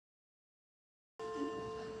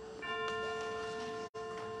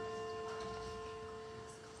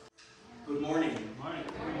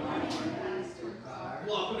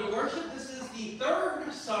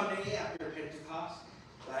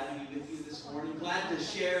glad to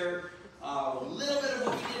share a little bit of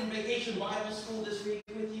what we did in Vacation Bible School this week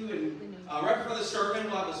with you. And right before the sermon,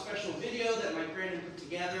 we'll have a special video that Mike Brandon put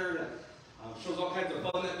together that shows all kinds of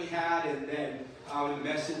fun that we had. And then in the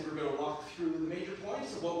message, we're going to walk through the major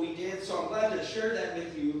points of what we did. So I'm glad to share that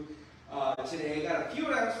with you today. I got a few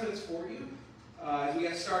announcements for you as we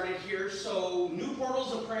get started here. So new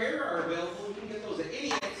portals of prayer are available. You can get those at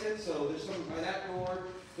any exit. So there's some by that door.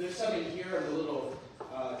 There's some in here in the little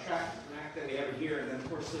track rack that we have in here. And then, of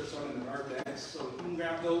course, there's some in the guard decks. So you can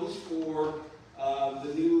grab those for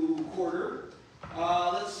the new quarter.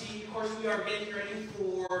 Let's see. Of course, we are getting ready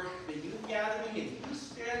for the youth gathering in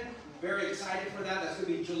Houston. Very excited for that. That's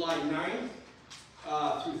going to be July 9th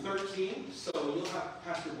through 13th. So you'll have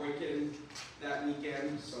Pastor Boykin that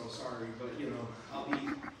weekend. So sorry, but I'll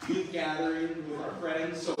be youth gathering with our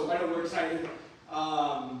friends. So I know we're excited.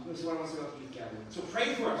 This is what I want to say about the youth gathering. So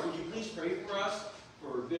pray for us. Would you please pray for us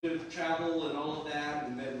for good travel and all of that,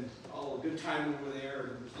 and then all a good time over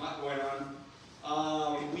there. There's a lot going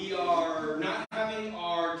on. We are not having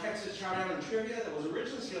our Texas Tradtionial and Trivia that was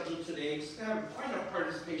originally scheduled today. Just to have quite enough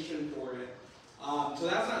participation for it. So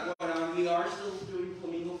that's not going on. We are still doing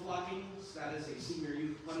flamingo flockings. That is a senior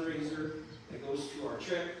youth fundraiser that goes to our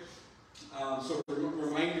trip. So a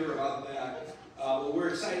reminder about that. But we're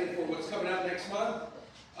excited for what's coming up next month.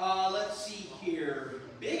 Let's see here.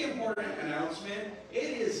 Big important announcement. It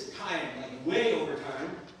is time, like way over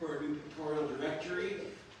time, for a new pictorial directory.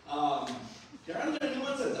 There haven't been a new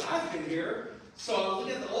one since I've been here. So look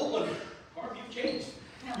at the old one. Barb, you've changed.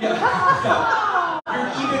 Yeah.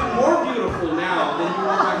 You're even more beautiful now than you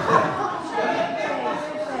were back then.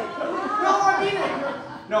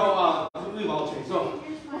 No, we've all changed. So.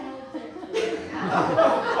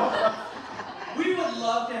 We would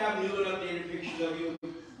love to have new and updated pictures of you.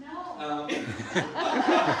 No.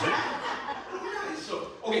 So,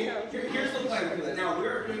 okay, here's the plan for that. Now,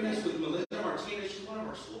 we're doing this with Melinda Martinez. She's one of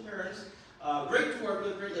our school parents. Great to work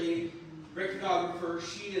with, great lady, great photographer.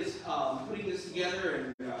 She is putting this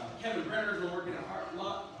together, and Kevin Brenner's been working a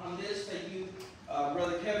lot on this. Thank you,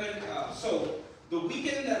 Brother Kevin. So, the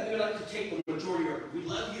weekend that we would like to take the majority of, we'd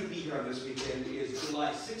love you to be here on this weekend, is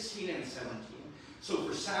July 16 and 17. So,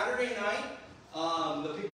 for Saturday night,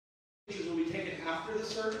 the pictures will be taken after the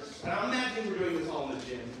service. And I'm imagining we're doing this all in the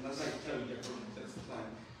gym, unless I can tell you different. That's the plan.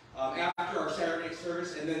 After our Saturday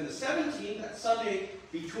service, and then the 17th, that Sunday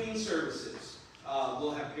between services,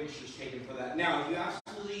 we'll have pictures taken for that. Now, if you have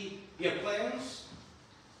plans,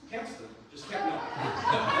 cancel them. Just cancel them.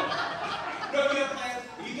 No, if you have plans,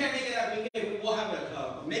 if you can't make it that weekend, we'll have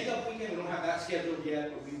a makeup weekend. We don't have that scheduled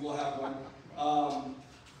yet, but we will have one.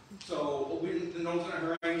 So no one's going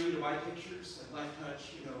to hurry you to buy pictures at Life Touch,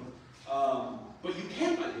 but you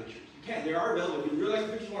can buy pictures. You can. They are available. If you really like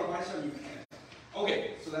the pictures, you want to buy some, you can.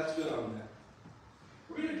 Okay, so that's good on that.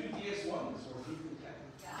 We're going to do DS1 this morning.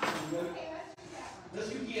 Let's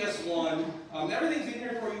do DS1. Everything's in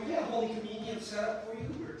here for you. We have Holy Communion set up for you.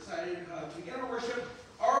 We're excited to begin our worship.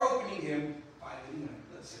 Our opening hymn, 589.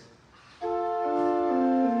 Let's sing.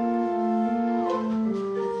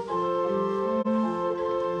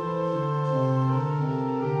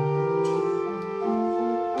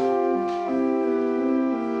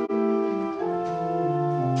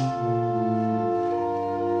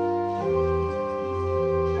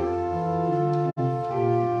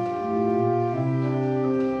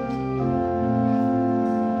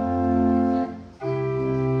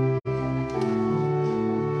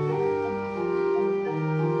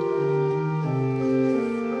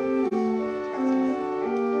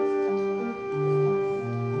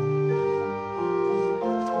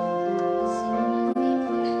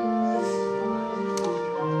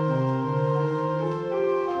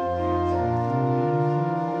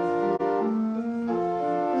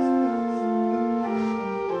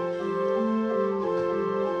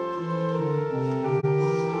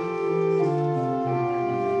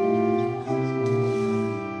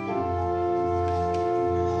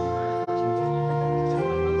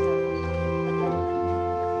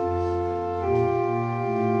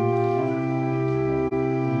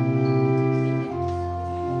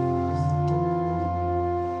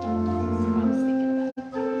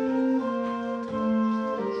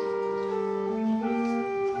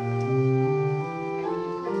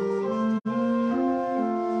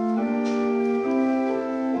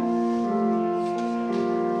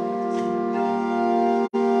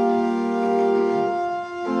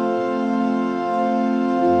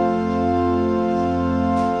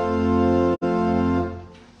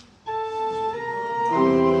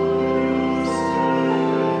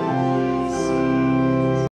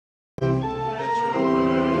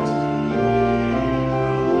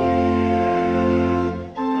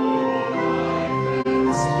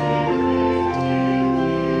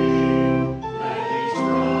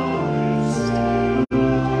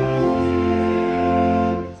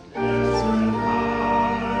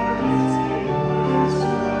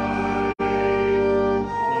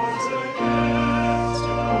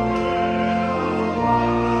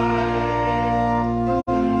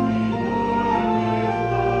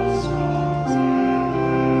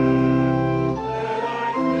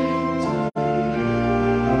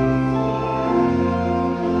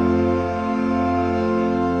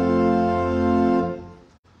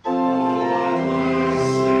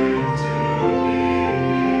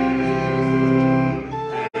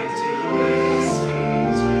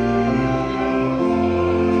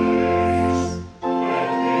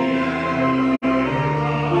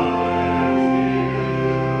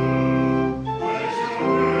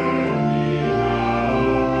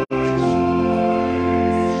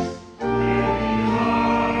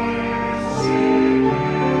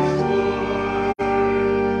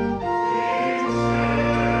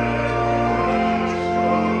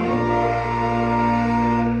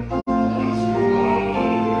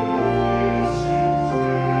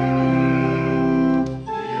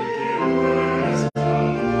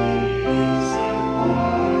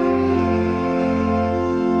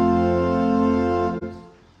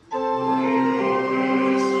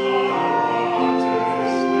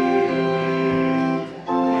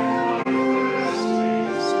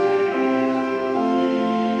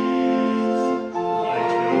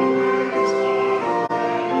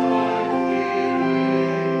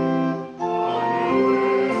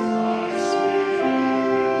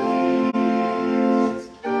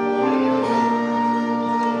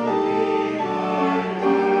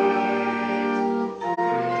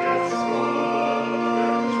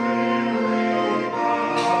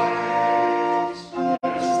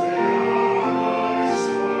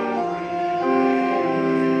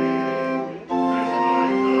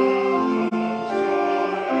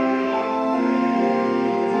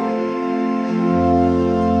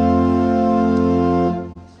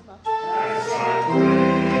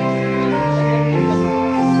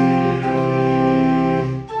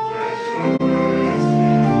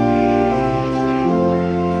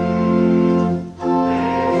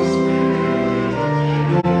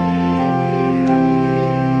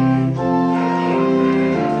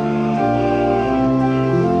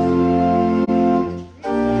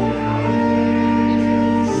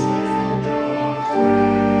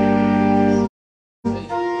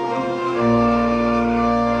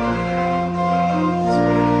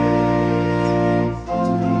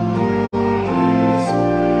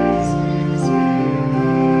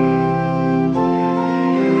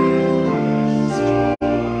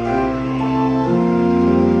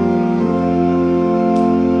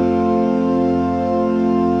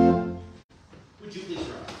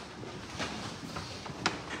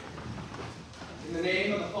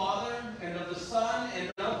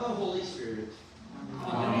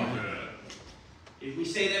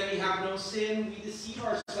 deceive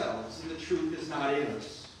ourselves, and the truth is not in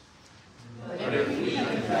us. But if we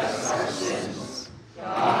confess our sins,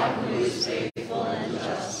 God, who is faithful and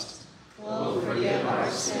just, will forgive our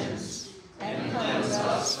sins and cleanse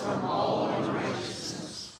us from all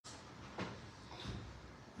unrighteousness.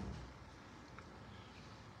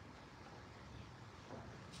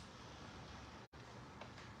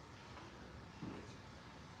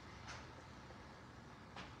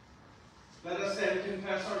 Let us then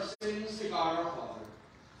confess our sins to God our Father.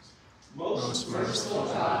 Most merciful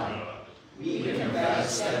God, we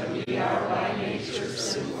confess that we are by nature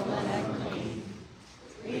sinful and unclean.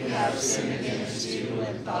 We have sinned against you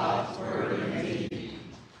in thought, word, and deed,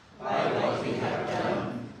 by what we have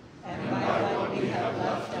done, and by what we have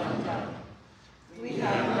left undone. We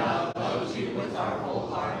have not loved you with our whole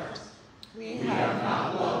heart. We have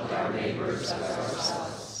not loved our neighbors as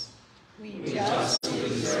ourselves. We justly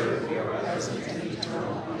deserve your present and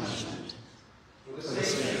eternal punishment. For the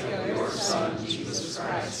sake of your Son, Jesus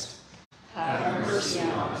Christ, have mercy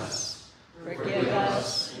on us. Forgive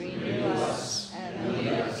us, renew us, and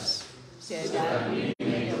lead us, so that we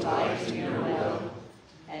may delight in your will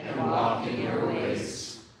and walk in your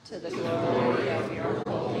ways, to the glory of your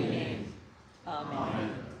holy name.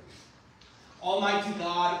 Amen. Almighty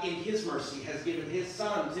God, in his mercy, has given his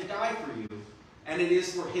Son to die for you, and it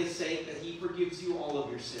is for his sake that he forgives you all of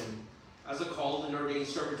your sin. As a called and ordained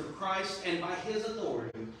servant of Christ, and by his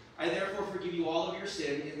authority, I therefore forgive you all of your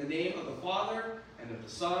sin in the name of the Father, and of the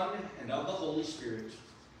Son, and of the Holy Spirit.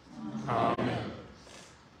 Amen.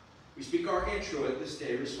 We speak our introit this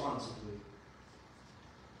day responsibly.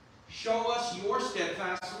 Show us your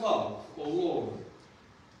steadfast love, O Lord.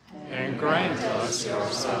 And grant us your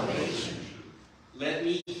salvation. Let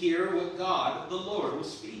me hear what God, the Lord, will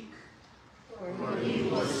speak. For he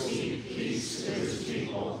will speak peace to his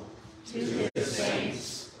people, to his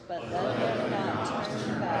saints, but let them not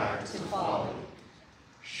turn back to folly.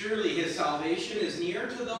 Surely his salvation is near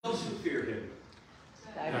to those who fear him.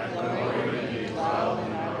 That glory may dwell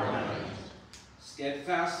in our land.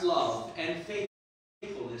 Steadfast love and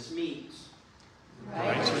faithfulness meet.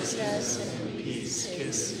 Righteousness and peace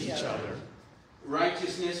kiss each other.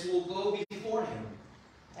 Righteousness will go before him,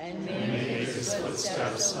 And make his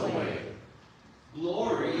footsteps a way.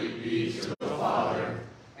 Glory Be to the Father,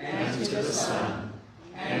 and to the Son,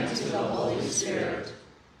 and to the Holy Spirit,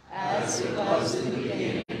 as it was in the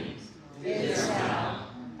beginning, is now,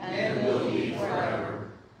 and will be forever.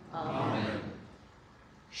 Amen.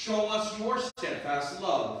 Show us your steadfast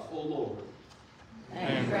love, O Lord.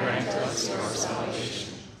 And grant us your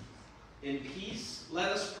salvation. In peace, let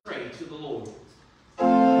us pray to the Lord.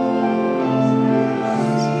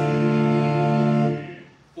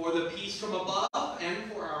 For the peace from above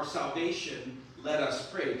and for our salvation, let us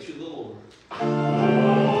pray to the Lord.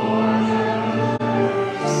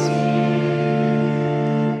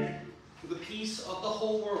 For the peace of the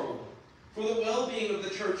whole world, for the well-being of the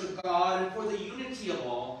Church of God, and for the unity of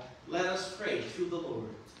all, let us pray to the Lord.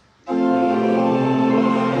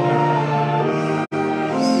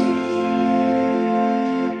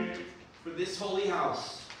 For this holy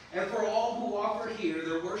house, and for all who offer here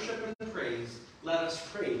their worship and praise, let us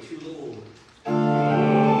pray to the Lord.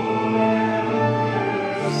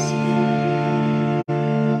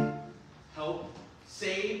 Help,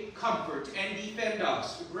 save, comfort, and defend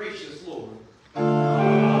us, gracious Lord.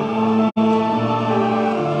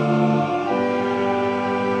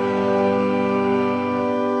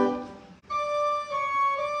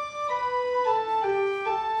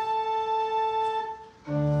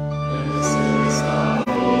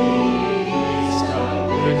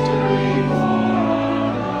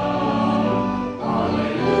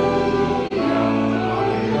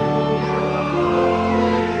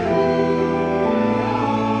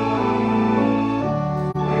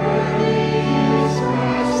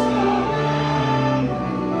 Christ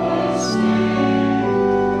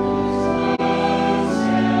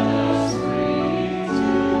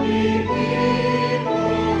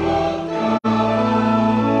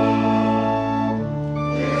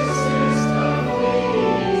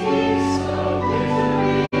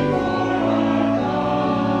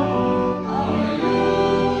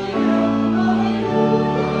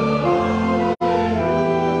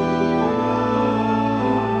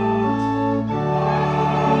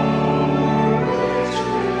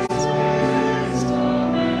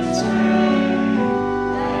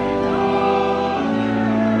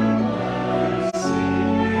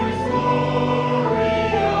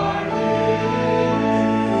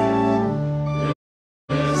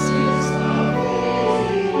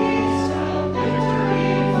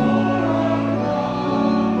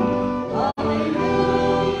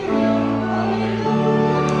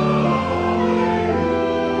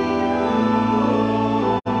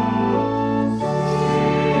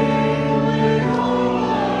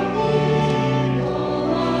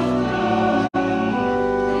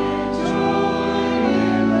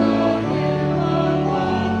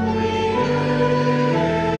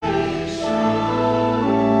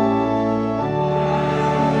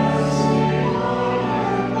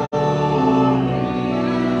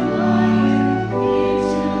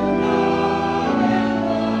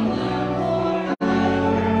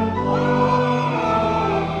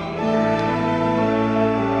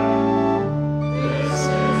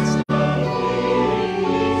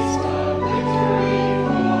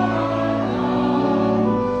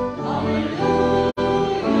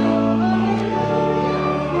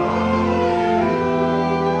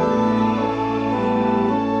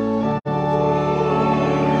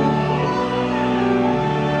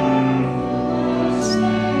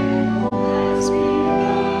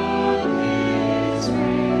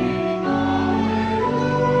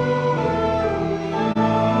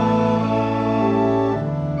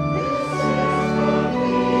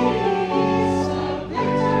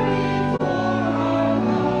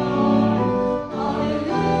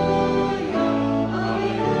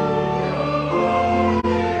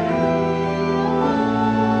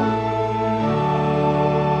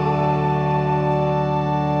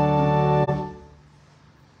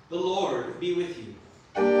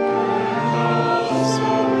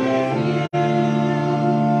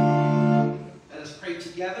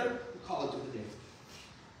together, we'll call it to the day.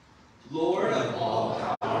 Lord of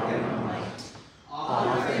all power and might,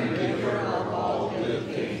 author and giver of all good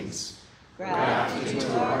things, graft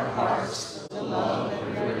into our hearts the love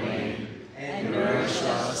of your name, and nourish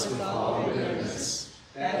us with all goodness,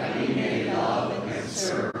 that we may love and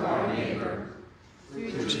serve our neighbor.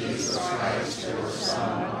 Through Jesus Christ, your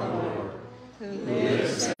Son, our Lord, who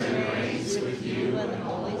lives and reigns with you and the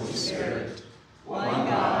Holy Spirit, one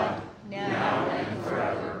God, now and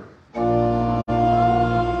forever.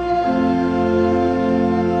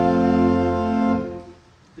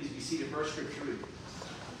 Please be seated for our scripture reading.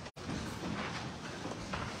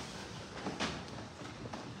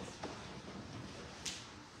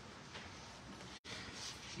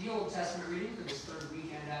 The Old Testament reading for this third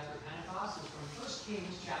weekend after Pentecost is from 1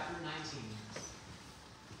 Kings chapter 19.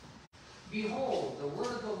 Behold, the word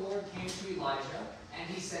of the Lord came to Elijah, and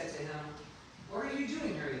he said to him, What are you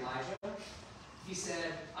doing here, Elijah? He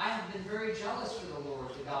said, I have been very jealous for the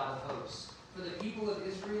Lord, the God of hosts. For the people of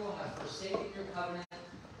Israel have forsaken your covenant,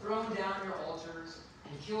 thrown down your altars,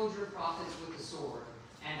 and killed your prophets with the sword.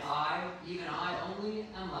 And I, even I only,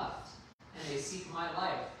 am left, and they seek my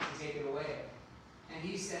life to take it away. And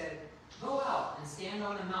he said, Go out and stand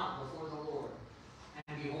on a mount before the Lord.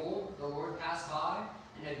 And behold, the Lord passed by,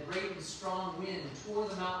 and a great and strong wind tore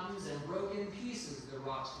the mountains and broke in pieces the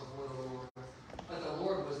rocks before the Lord. But the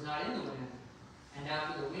Lord was not in the wind. And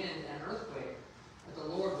after the wind, an earthquake. But the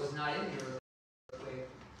Lord was not in the earthquake.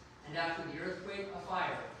 And after the earthquake, a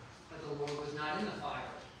fire. But the Lord was not in the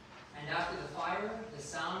fire. And after the fire, the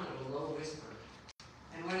sound of a low whisper.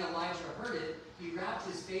 And when Elijah heard it, he wrapped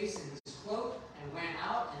his face in his cloak and went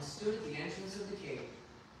out and stood at the entrance of the cave.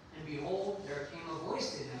 And behold, there came a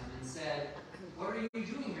voice to him and said, What are you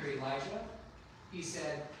doing here, Elijah? He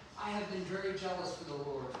said, I have been very jealous for the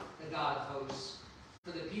Lord, the God of hosts.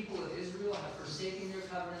 For the people of Israel have forsaken your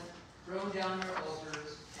covenant, thrown down your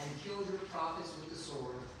altars, and killed your prophets with the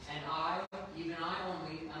sword. And I, even I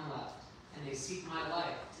only, am left, and they seek my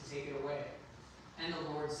life to take it away. And the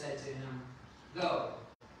Lord said to him, Go,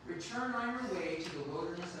 return on your way to the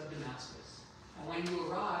wilderness of Damascus. And when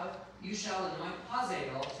you arrive, you shall anoint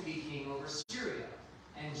Hazael to be king over Syria.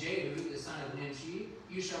 And Jehu, the son of Nimshi,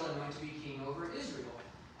 you shall anoint to be king over Israel.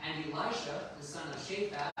 And Elisha, the son of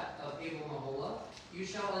Shaphat of Abel-Meholah, you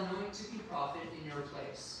shall anoint to be prophet in your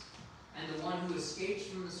place. And the one who escapes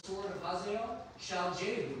from the sword of Hazael shall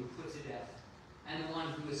Jehu put to death. And the one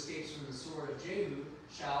who escapes from the sword of Jehu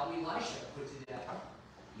shall Elisha put to death.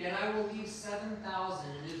 Yet I will leave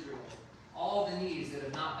 7,000 in Israel, all the knees that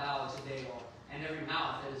have not bowed to Baal, and every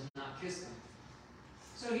mouth that has not kissed him.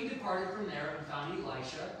 So he departed from there and found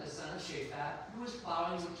Elisha, the son of Shaphat, who was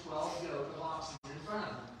plowing with 12 yoke of oxen in front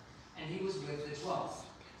of him, and he was with the 12th.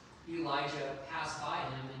 Elijah passed by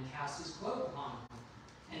him and cast his cloak upon him.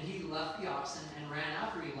 And he left the oxen and ran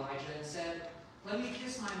after Elijah and said, Let me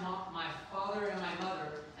kiss my father and my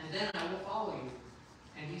mother, and then I will follow you.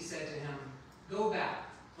 And he said to him, Go back,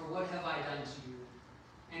 for what have I done to you?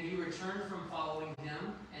 And he returned from following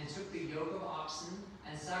him, and took the yoke of oxen,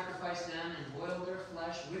 and sacrificed them, and boiled their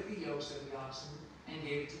flesh with the yokes of the oxen, and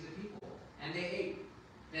gave it to the people. And they ate.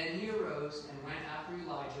 Then he arose and went after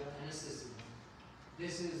Elijah and assisted him.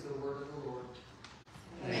 This is the word of the Lord.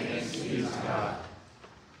 Thanks be to God.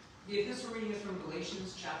 The epistle reading is from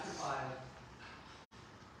Galatians chapter 5.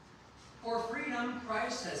 For freedom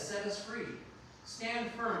Christ has set us free. Stand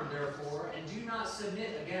firm, therefore, and do not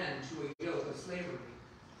submit again to a yoke of slavery.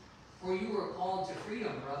 For you were called to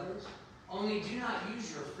freedom, brothers. Only do not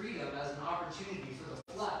use your freedom as an opportunity for the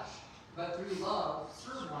flesh, but through love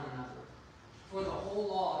serve one another. For the whole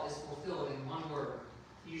law is fulfilled in one word: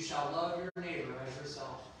 You shall love your neighbor as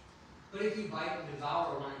yourself. But if you bite and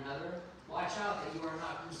devour one another, watch out that you are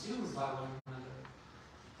not consumed by one another.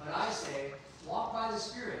 But I say, walk by the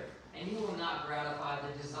Spirit, and you will not gratify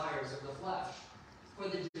the desires of the flesh. For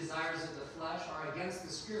the desires of the flesh are against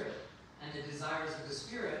the Spirit, and the desires of the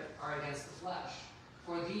Spirit are against the flesh.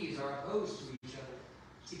 For these are opposed to each other,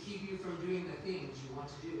 to keep you from doing the things you want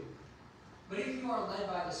to do. But if you are led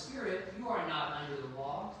by the Spirit, you are not under the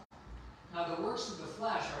law. Now the works of the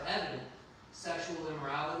flesh are evident: sexual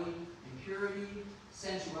immorality, impurity,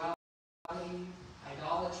 sensuality,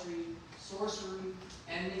 idolatry, sorcery,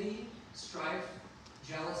 enmity, strife,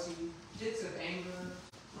 jealousy, fits of anger,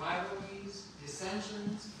 rivalries,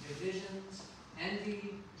 dissensions, divisions,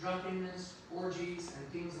 envy, drunkenness, orgies, and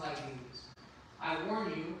things like these. I warn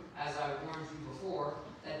you, as I warned you before,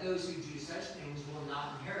 that those who do such things will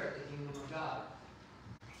not inherit the kingdom of God.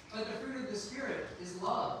 But the fruit of the Spirit is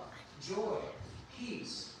love, joy,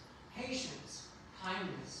 peace, patience,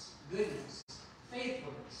 kindness, goodness,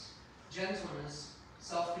 faithfulness, gentleness,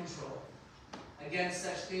 self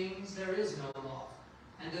things there is no law.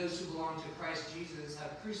 And those who belong to Christ Jesus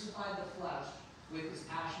have crucified the flesh with its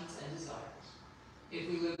passions and desires. If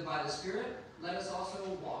we live by the Spirit, let us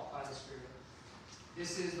also walk by the Spirit.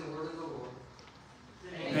 This is the word of the Lord.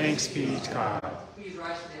 Thanks be to God. Please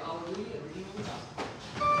rise for the Alleluia and reading of the Gospel.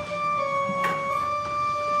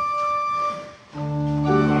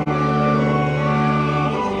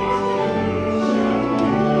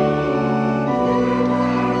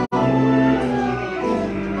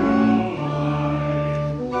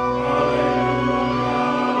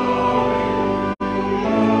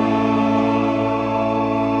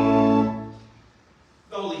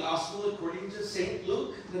 The Holy Gospel according to St.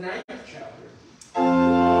 Luke, the 9th chapter.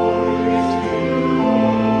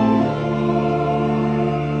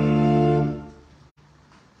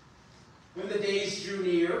 When the days drew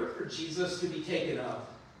near for Jesus to be taken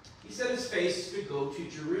up, he set his face to go to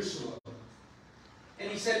Jerusalem.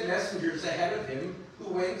 And he sent messengers ahead of him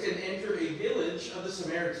who went and entered a village of the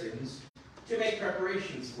Samaritans to make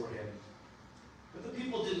preparations for him. But the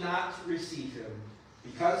people did not receive him,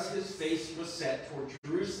 because his face was set toward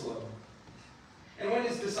Jerusalem. And when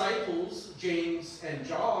his disciples, James and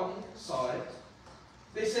John, saw it,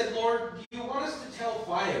 they said, "Lord, do you want us to tell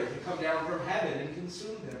fire to come down from heaven and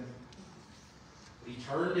consume them?" But he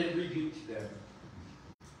turned and rebuked them.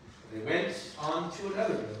 And they went on to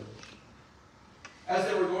another village. As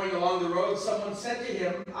they were going along the road, someone said to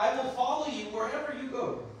him, "I will follow you wherever you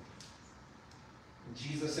go." And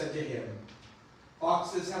Jesus said to him,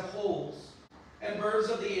 "Foxes have holes, and birds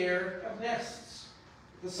of the air have nests.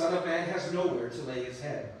 The Son of Man has nowhere to lay his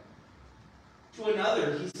head." To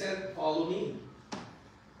another he said, "Follow me."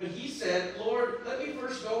 But he said, "Lord, let me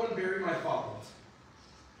first go and bury my father."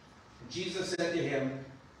 And Jesus said to him,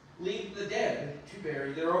 "Leave the dead to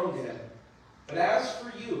bury their own dead. But as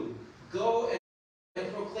for you, go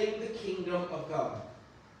and proclaim the kingdom of God."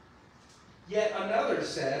 Yet another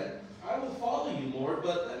said, "I will follow you, Lord,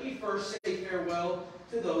 but let me first say farewell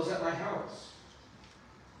to those at my house."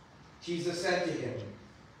 Jesus said to him,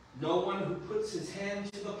 "No one who puts his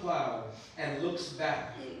hand to the plow and looks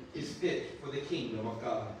back is fit for the kingdom of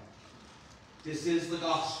God." This is the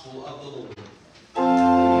gospel of the Lord.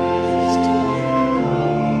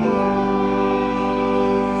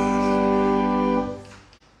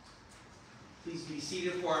 Please be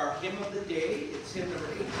seated for our hymn of the day. It's hymn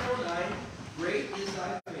number 809, "Great is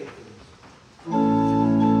Thy Faithfulness."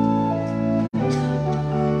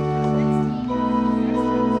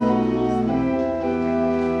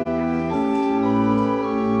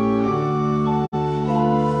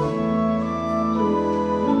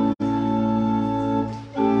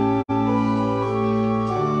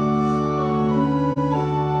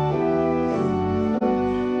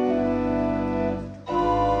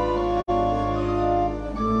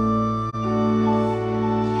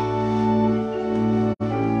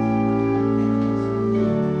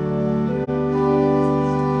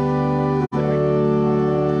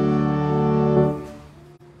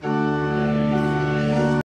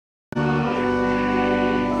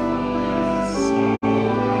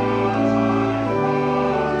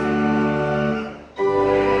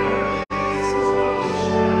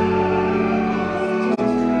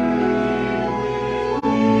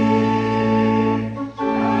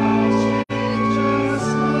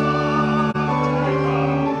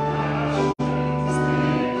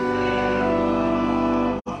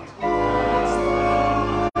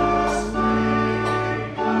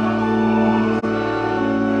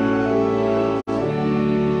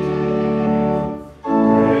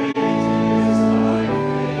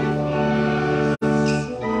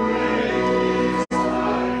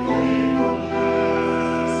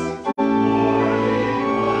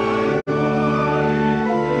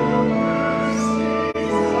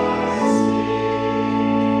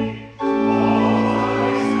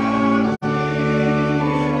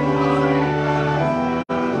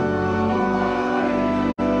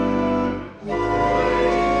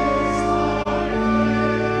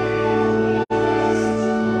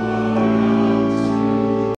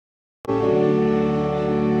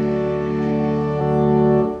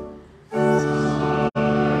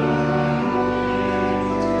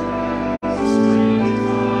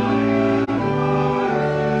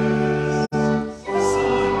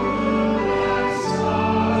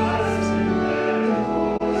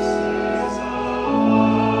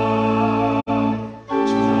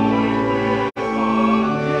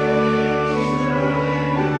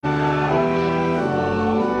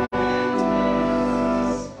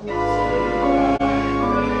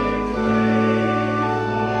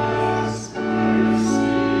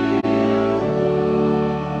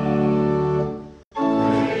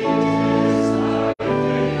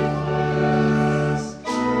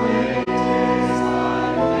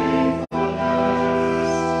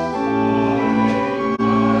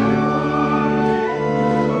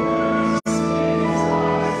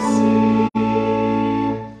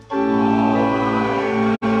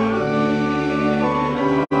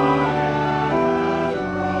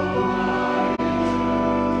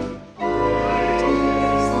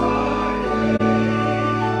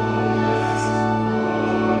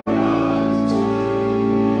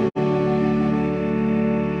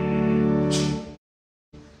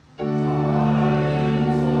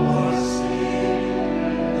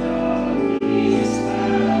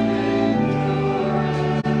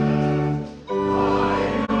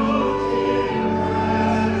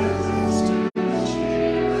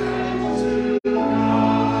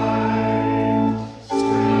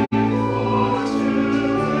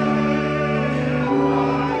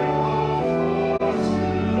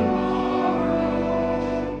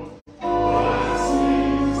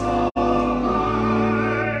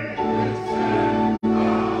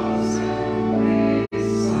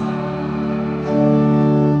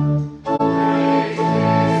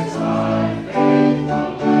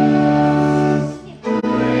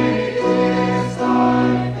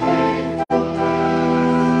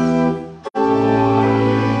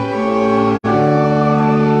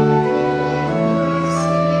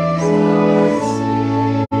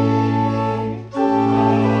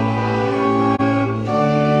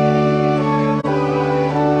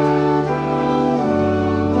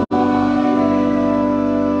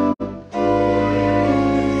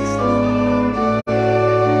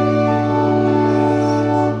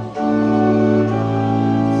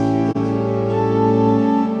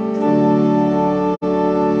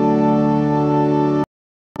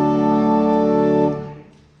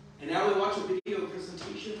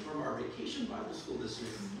 this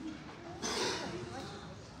week.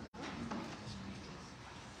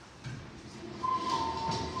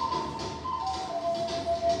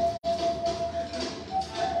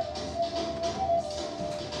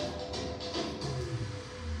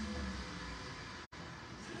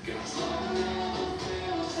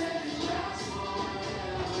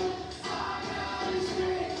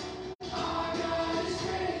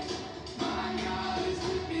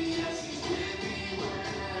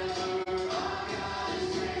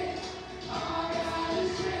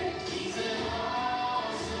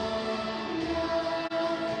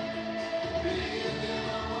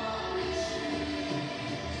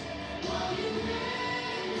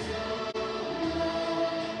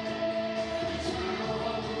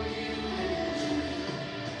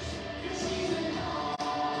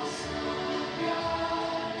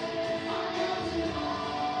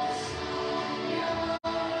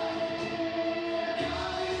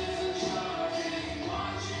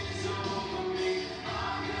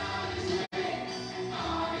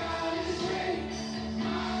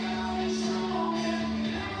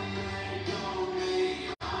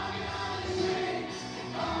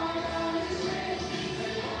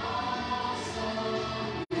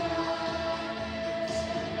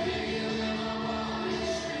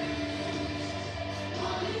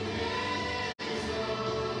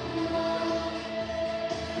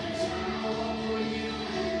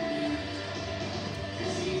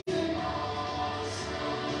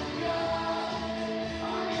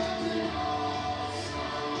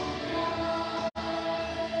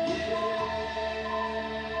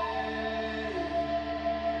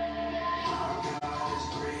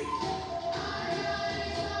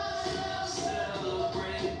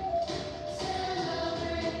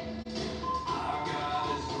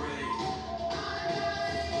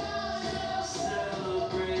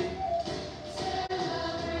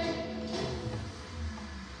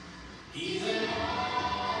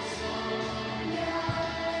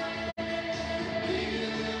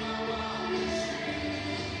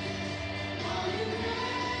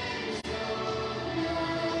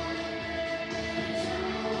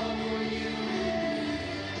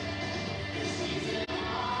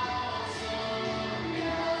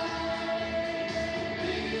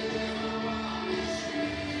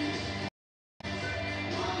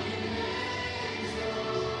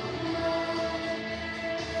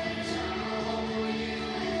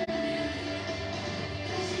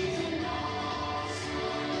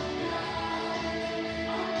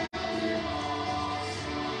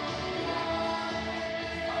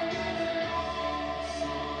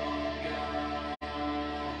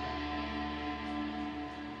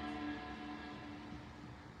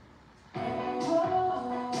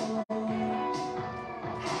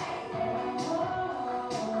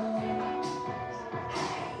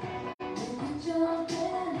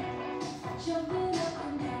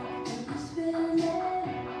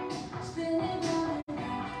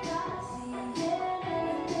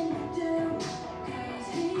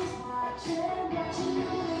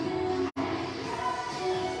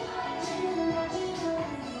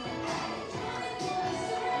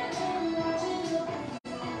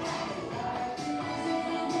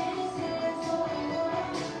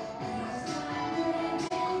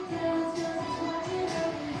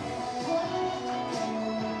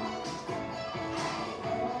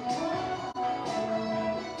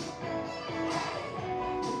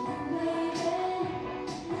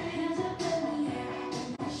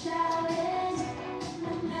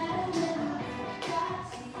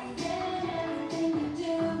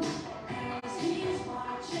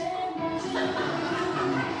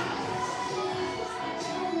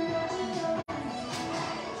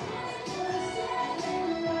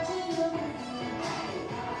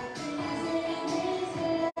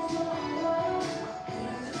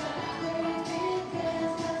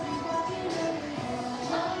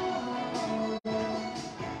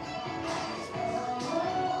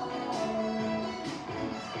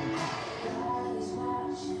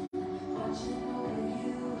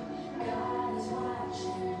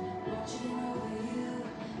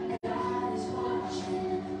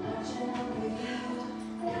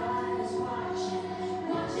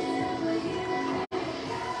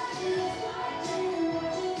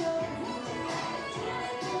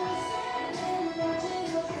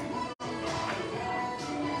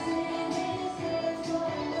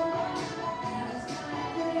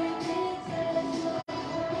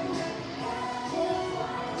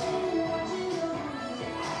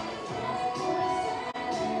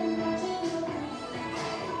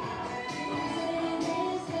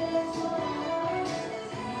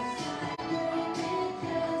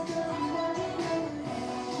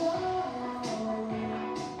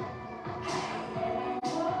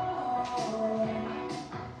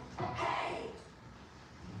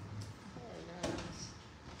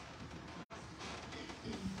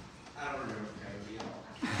 I don't remember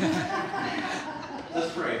at all.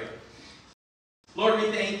 Let's pray. Lord,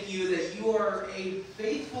 we thank you that you are a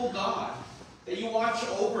faithful God, that you watch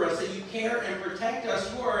over us, that you care and protect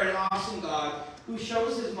us. You are an awesome God who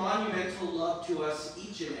shows his monumental love to us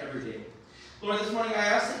each and every day. Lord, this morning I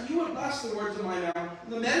ask that you would bless the words of my mouth,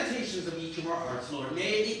 the meditations of each of our hearts, Lord. May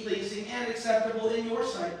it be pleasing and acceptable in your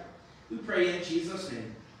sight. We pray in Jesus'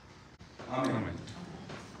 name. Amen.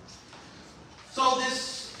 So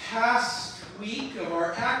this past week of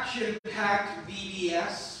our action-packed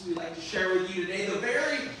VBS, we'd like to share with you today the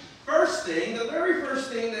very first thing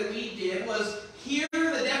that we did was hear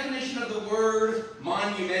the definition of the word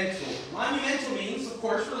monumental. Monumental means, of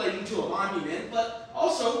course, relating to a monument, but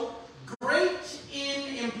also great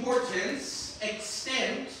in importance,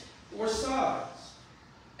 extent, or size.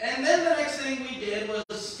 And then the next thing we did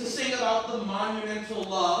was to sing about the monumental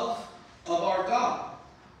love of our God.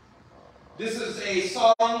 This is a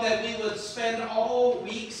song that we would spend all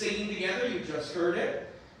week singing together. You just heard it.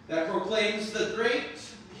 That proclaims the great,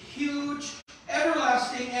 huge,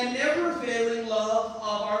 everlasting, and never-failing love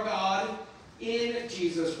of our God in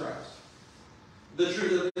Jesus Christ. The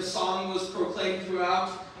truth of this song was proclaimed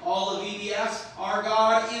throughout all of VBS. Our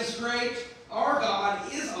God is great. Our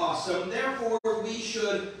God is awesome. Therefore, we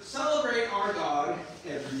should celebrate our God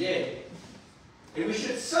every day. And we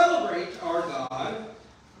should celebrate our God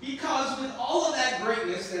because with all of that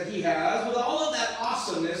greatness that he has, with all of that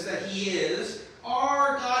awesomeness that he is,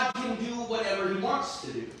 our God can do whatever he wants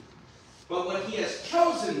to do. But what he has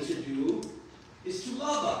chosen to do is to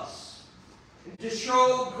love us and to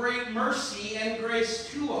show great mercy and grace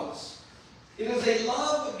to us. It is a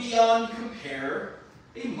love beyond compare,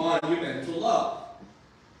 a monumental love.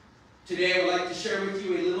 Today I would like to share with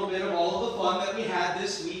you a little bit of all of the fun that we had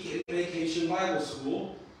this week in Vacation Bible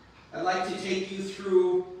School. I'd like to take you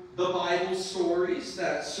through the Bible stories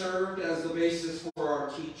that served as the basis for our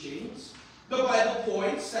teachings, the Bible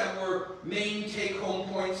points that were main take-home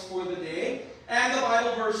points for the day, and the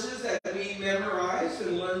Bible verses that we memorized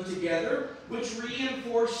and learned together, which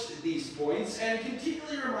reinforced these points and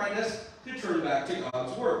continually remind us to turn back to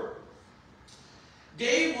God's Word.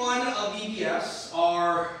 Day one of VBS,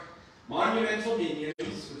 our monumental minions,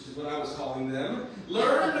 which is what I was calling them,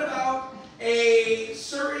 learned about a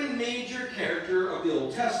certain major character of the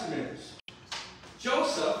Old Testament.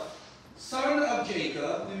 Joseph, son of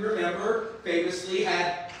Jacob, we remember, famously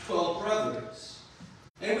had 12 brothers.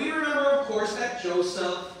 And we remember, of course, that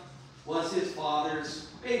Joseph was his father's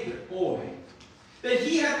favorite boy. That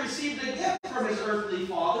he had received a gift from his earthly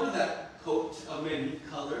father, that coat of many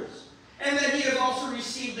colors. And that he has also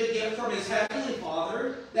received a gift from his heavenly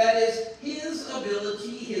Father, that is his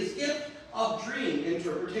ability, his gift of dream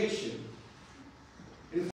interpretation.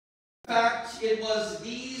 In fact, it was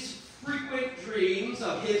these frequent dreams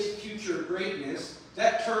of his future greatness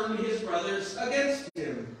that turned his brothers against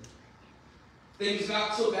him. Things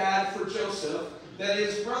got so bad for Joseph that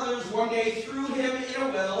his brothers one day threw him in a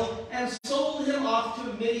well and sold him off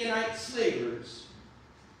to Midianite slavers.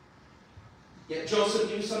 Yet Joseph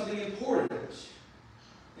knew something important,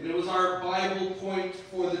 and it was our Bible point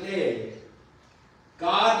for the day.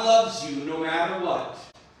 God loves you no matter what.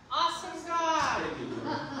 Awesome God! Thank you,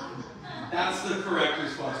 Lord. That's the correct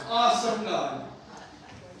response. Awesome God.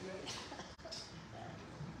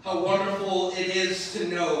 How wonderful it is to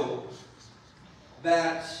know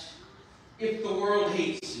that if the world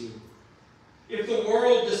hates you, if the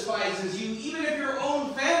world despises you, even if your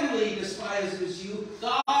own family despises you,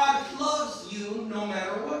 God loves you no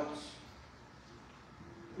matter what.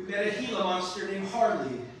 We met a Gila monster named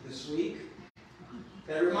Harley this week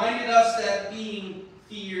that reminded us that being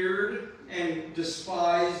feared and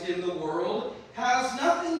despised in the world has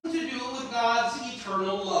nothing to do with God's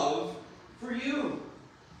eternal love for you.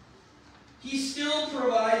 He still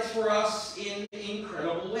provides for us in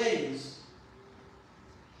incredible ways.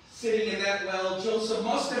 Sitting in that well, Joseph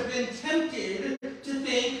must have been tempted to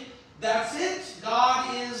think, that's it, God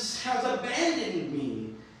has abandoned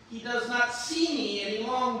me. He does not see me any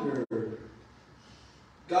longer.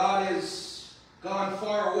 God has gone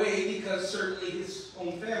far away because certainly his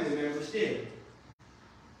own family members did.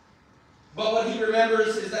 But what he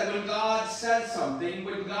remembers is that when God says something,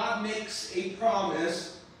 when God makes a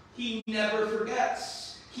promise, he never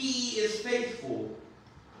forgets. He is faithful.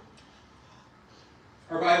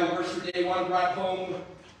 Our Bible verse for day one brought home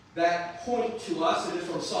that point to us. It is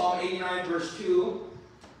from Psalm 89, verse 2.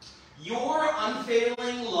 Your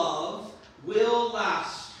unfailing love will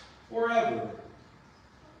last forever.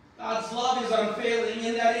 God's love is unfailing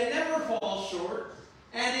in that it never falls short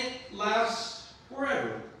and it lasts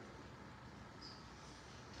forever.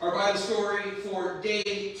 Our Bible story for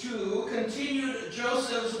day 2 continued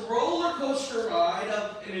Joseph's roller coaster ride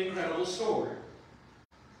of an incredible story.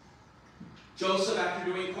 Joseph,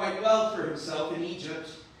 after doing quite well for himself in Egypt,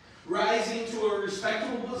 rising to a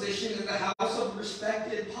respectable position in the house of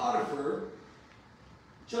respected Potiphar,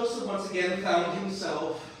 Joseph once again found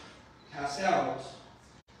himself cast out.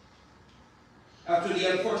 After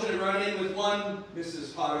the unfortunate run-in with one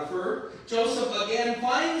Mrs. Potiphar, Joseph again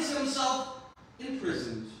finds himself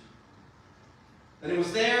imprisoned. And it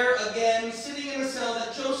was there again, sitting in a cell,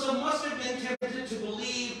 that Joseph must have been tempted to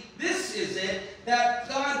believe, this is it, that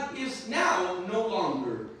God is now no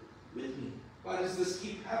longer with me. Why does this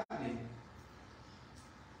keep happening?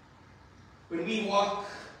 When we walk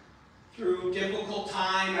through difficult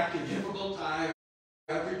time after difficult time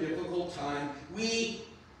after difficult time, we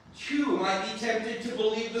too might be tempted to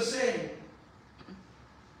believe the same.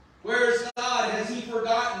 Where is God? Has he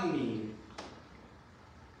forgotten me?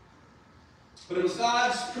 But it was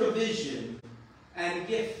God's provision and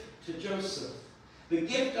gift to Joseph, the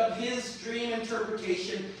gift of his dream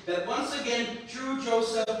interpretation, that once again drew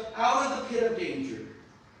Joseph out of the pit of danger.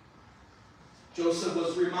 Joseph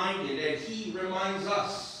was reminded, and he reminds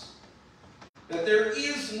us, that there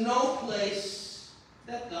is no place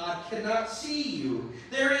that God cannot see you.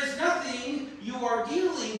 There is nothing you are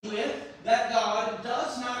dealing with that God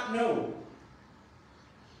does not know.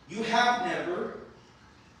 You have never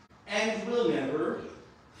and will never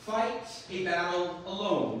fight a battle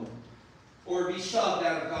alone or be shoved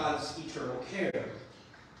out of God's eternal care.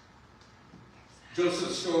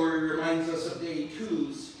 Joseph's story reminds us of day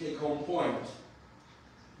 2's take-home point.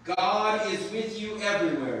 God is with you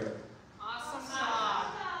everywhere. Awesome God.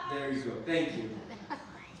 There you go. Thank you.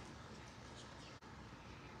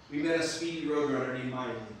 We met a speedy roadrunner named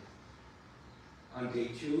Miley on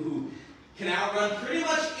day 2 who can outrun pretty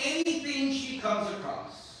much anything she comes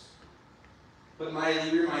across. But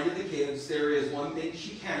Miley reminded the kids there is one thing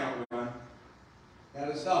she can outrun. That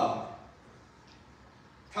is God.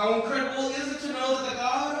 How incredible is it to know that the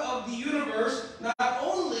God of the universe not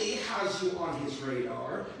only has you on his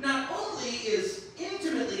radar, not only is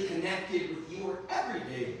intimately connected with your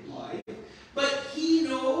everyday life, but he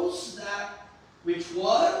knows that which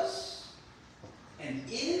was and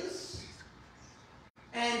is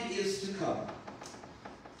to come.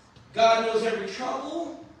 God knows every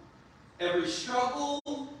trouble, every struggle,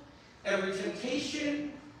 every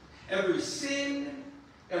temptation, every sin,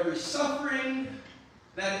 every suffering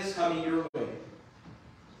that is coming your way.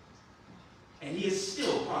 And he has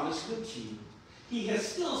still promised good to you. He has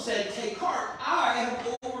still said, take heart, I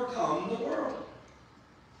have overcome the world.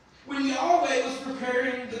 When Yahweh was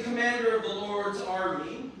preparing the commander of the Lord's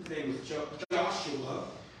army, his name was Joshua,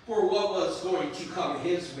 for what was going to come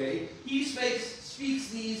his way, he speaks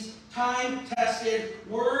these time-tested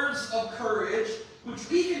words of courage, which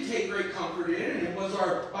we can take great comfort in, and it was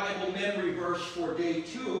our Bible memory verse for day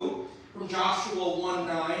 2, from Joshua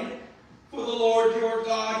 1:9. For the Lord your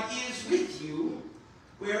God is with you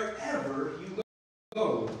wherever you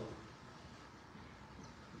go.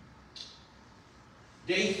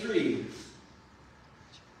 Day 3.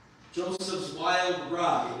 Joseph's wild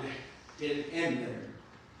ride didn't end there.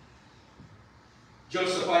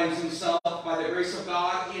 Joseph finds himself, by the grace of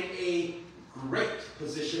God, in a great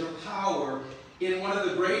position of power in one of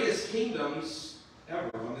the greatest kingdoms ever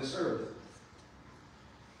on this earth.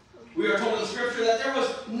 We are told in Scripture that there was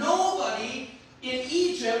nobody in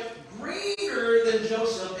Egypt greater than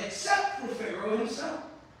Joseph except for Pharaoh himself.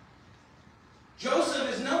 Joseph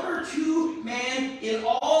is number 2 man in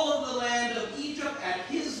all of the land of Egypt. At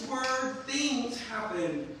his word, things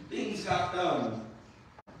happened. Things got done.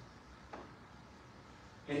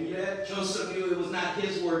 And yet, Joseph knew it was not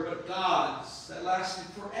his word, but God's, that lasted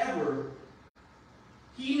forever.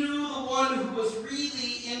 He knew the one who was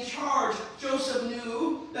really in charge. Joseph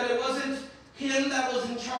knew that it wasn't him that was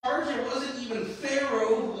in charge. It wasn't even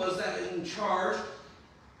Pharaoh who was that in charge.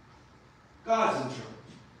 God's in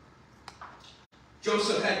charge.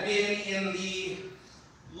 Joseph had been in the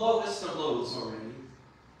lowest of lows already,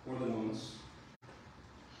 or the lowest,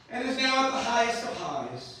 and is now at the highest of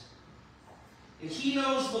highs. And he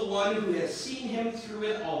knows the one who has seen him through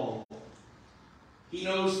it all. He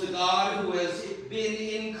knows the God who has been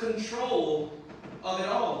in control of it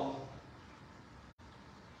all.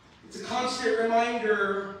 It's a constant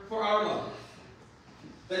reminder for our life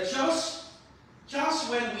that just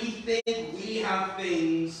when we think we have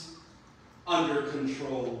things under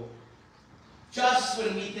control, just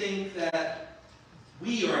when we think that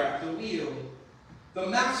we are at the wheel, the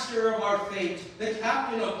master of our fate, the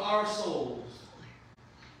captain of our souls,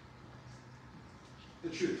 the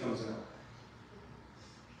truth comes out.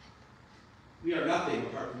 We are nothing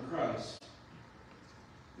apart from Christ.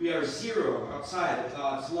 We are zero outside of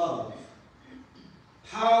God's love.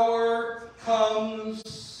 Power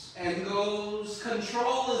comes and goes.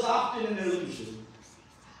 Control is often an illusion.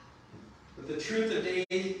 But the truth of day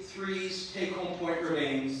 3's take-home point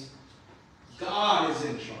remains: God is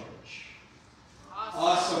in charge.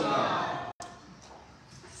 Awesome God.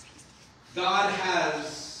 God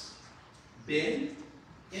has been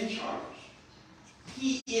in charge.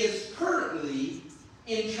 He is currently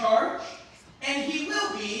in charge, and he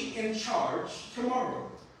will be in charge tomorrow.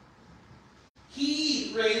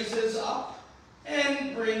 He raises up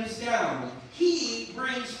and brings down. He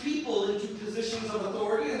brings people into positions of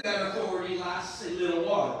authority, and that authority lasts a little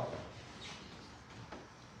while.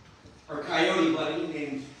 Our coyote buddy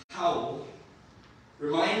named Howell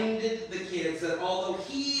reminded the kids that although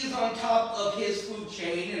he is on top of his food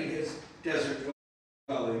chain and his desert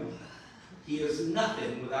dwelling, he is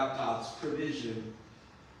nothing without God's provision.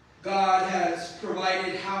 God has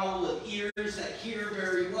provided Howell with ears that hear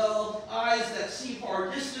very well, eyes that see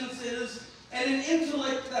far distances, and an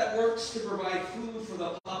intellect that works to provide food for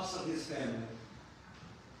the pups of his family.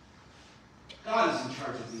 God is in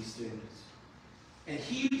charge of these things, and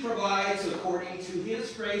he provides according to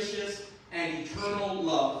his gracious and eternal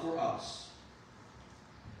love for us.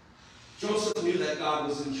 Joseph knew that God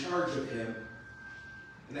was in charge of him,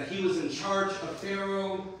 and that he was in charge of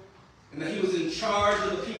Pharaoh, and that he was in charge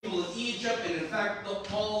of the people of Egypt, and in fact,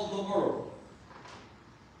 all of the world.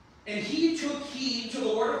 And he took heed to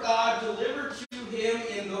the word of God delivered to him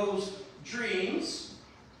in those dreams.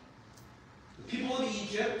 The people of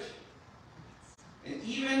Egypt, and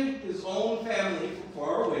even his own family from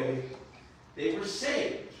far away, they were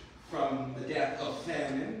saved from the death of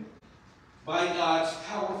famine by God's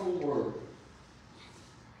powerful word.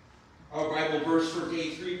 Our Bible verse for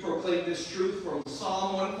day 3 proclaimed this truth from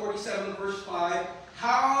Psalm 147, verse 5.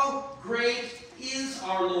 How great is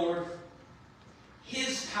our Lord!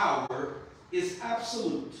 His power is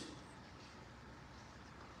absolute.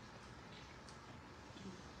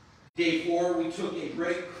 Day 4, we took a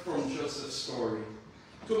break from Joseph's story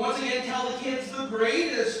to once again tell the kids the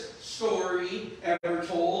greatest story ever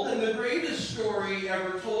told, and the greatest story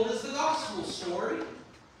ever told is the gospel story.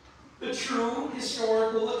 The true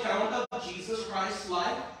historical account of Jesus Christ's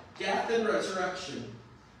life, death, and resurrection.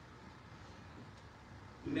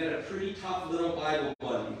 We met a pretty tough little Bible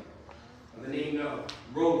buddy by the name of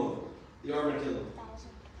Rollo, the armadillo.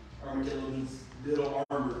 Armadillo means little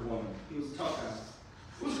armored one. He was a tough guy.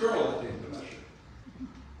 It was a girl, I think. I'm not sure.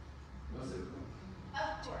 Was it a girl?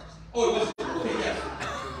 Of course. Oh, it was. Okay, yes.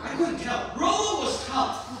 I couldn't tell. Rollo was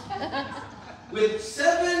tough. With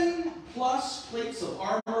 7+ plates of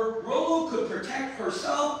armor, Rollo could protect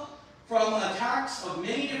herself from attacks of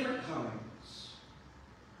many different kinds.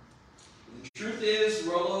 The truth is,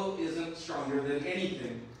 Rollo isn't stronger than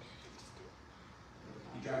anything.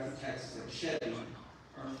 You drive to Texas like a Chevy.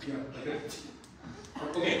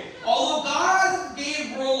 Okay. Although God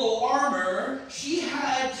gave Rollo armor, she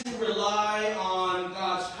had to rely on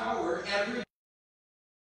God's power every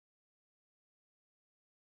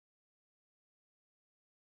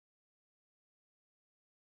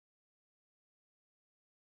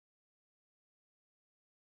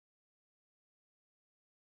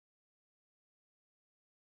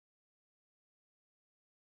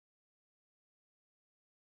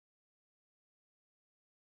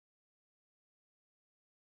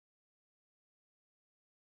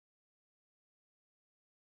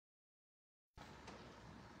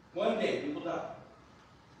One day we will die.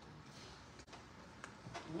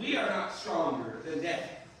 We are not stronger than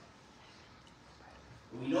death.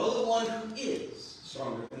 We know the one who is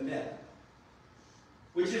stronger than death.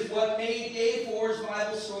 Which is what made day 4's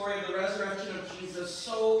Bible story of the resurrection of Jesus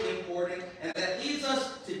so important, and that leads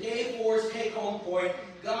us to day 4's take-home point.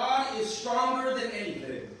 God is stronger than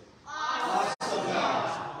anything. Awesome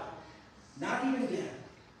God. Not even death.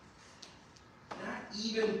 Not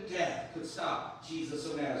even death could stop Jesus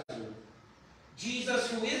of Nazareth.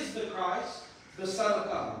 Jesus, who is the Christ, the Son of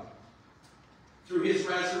God. Through his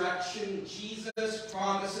resurrection, Jesus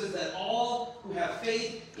promises that all who have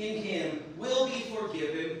faith in him will be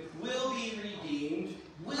forgiven, will be redeemed,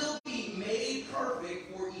 will be made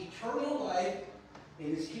perfect for eternal life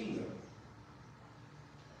in his kingdom.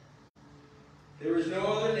 There is no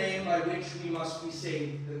other name by which we must be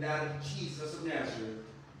saved than that of Jesus of Nazareth.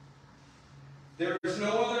 There is no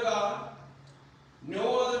other God,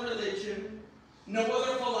 no other religion, no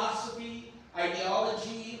other philosophy,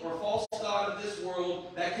 ideology, or false god of this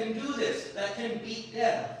world that can do this, that can beat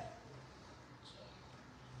death.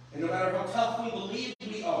 And no matter how tough we believe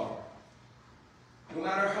we are, no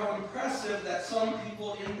matter how impressive that some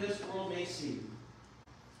people in this world may seem.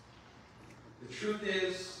 The truth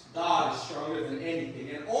is, God is stronger than anything,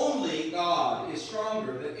 and only God is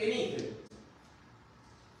stronger than anything.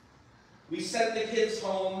 We sent the kids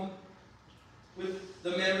home with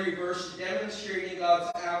the memory verse demonstrating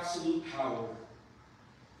God's absolute power.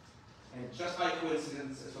 And just by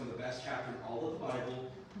coincidence, it's from the best chapter in all of the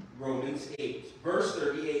Bible, Romans 8. Verse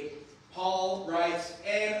 38, Paul writes,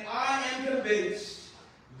 "And I am convinced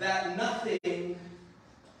that nothing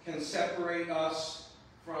can separate us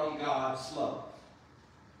from God's love."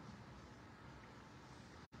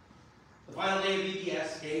 The final day of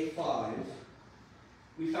VBS, day 5,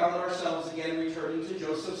 we found ourselves again returning to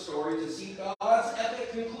Joseph's story to see God's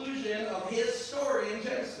epic conclusion of his story in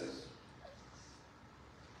Genesis.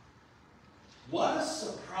 What a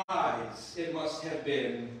surprise it must have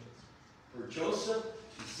been for Joseph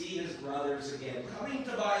to see his brothers again coming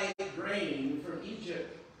to buy grain from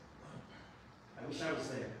Egypt. I wish I was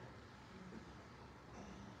there.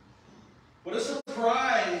 What a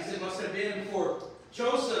surprise it must have been for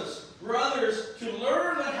Joseph's brothers to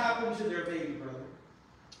learn what happened to their baby brother.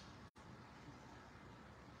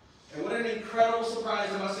 And what an incredible surprise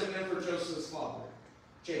it must have been for Joseph's father,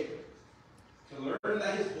 Jacob, to learn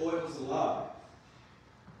that his boy was alive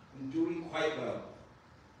and doing quite well.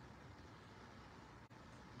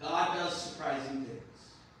 God does surprising things.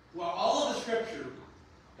 Throughout all of the Scripture,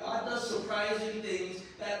 God does surprising things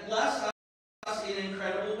that bless us in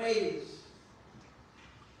incredible ways.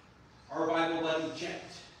 Our Bible buddy Jet,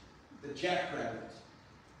 the jackrabbit,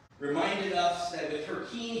 reminded us that with her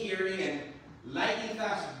keen hearing and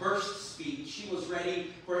lightning-fast burst speech, she was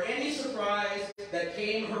ready for any surprise that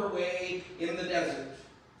came her way in the desert.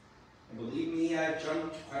 And believe me, I've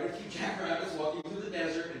jumped quite a few jackrabbits walking through the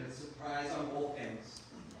desert, and it's a surprise on both ends.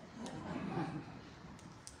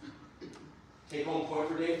 Take home point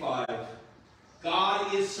for day 5.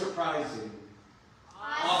 God is surprising.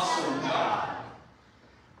 Awesome God.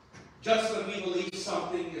 Just when we believe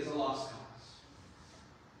something is a lost cause.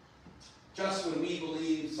 Just when we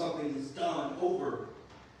believe something is done, over,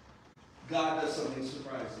 God does something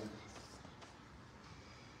surprising.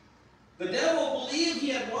 The devil believed he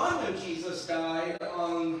had won when Jesus died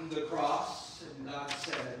on the cross, and God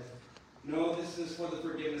said, "No, this is for the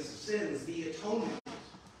forgiveness of sins, the atonement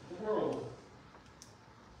of the world."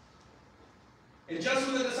 And just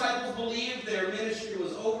when the disciples believed their ministry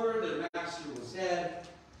was over, their master was dead,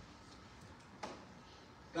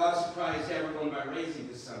 God surprised everyone by raising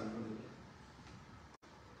his son from the dead.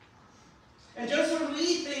 And just when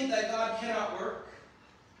we think that God cannot work,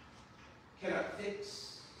 cannot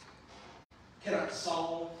fix, cannot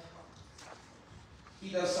solve, he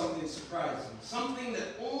does something surprising, something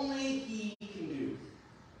that only he can do.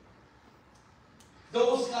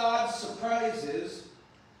 Those God's surprises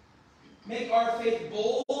make our faith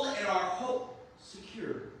bold and our hope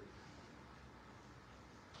secure.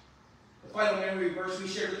 The final memory verse we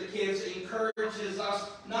shared with the kids encourages us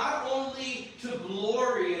not only to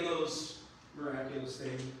glory in those miraculous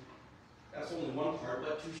things, that's only one part,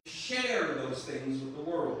 but to share those things with the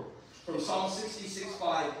world. From Psalm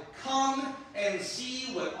 66:5, "Come and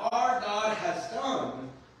see what our God has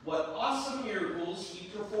done, what awesome miracles he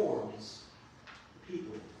performs." The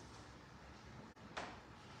people.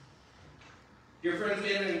 Dear friends,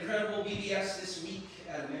 we had an incredible VBS this week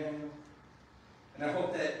at Immanuel, and I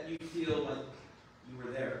hope that you feel like you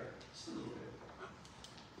were there just a little bit.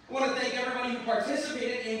 I want to thank everybody who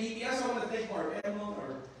participated in VBS. I want to thank our Emma,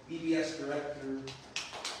 our VBS director.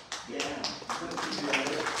 Yeah.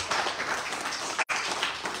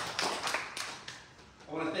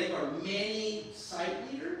 I want to thank our many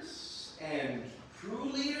site leaders and crew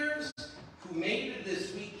leaders who made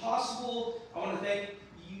this week possible. I want to thank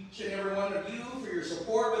each and every one of you for your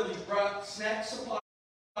support, whether you brought snack supplies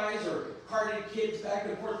or carted kids back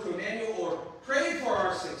and forth to Immanuel or prayed for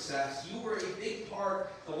our success. You were a big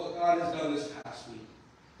part of what God has done this past week.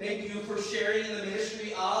 Thank you for sharing in the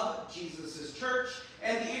ministry of Jesus' church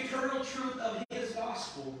and the eternal truth of his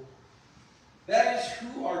gospel. That is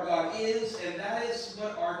who our God is, and that is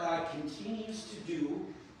what our God continues to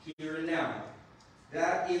do here and now.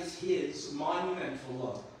 That is his monumental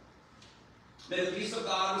love. May the peace of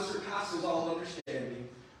God, which surpasses all understanding,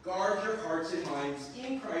 guard your hearts and minds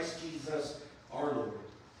in Christ Jesus our Lord.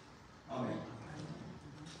 Amen.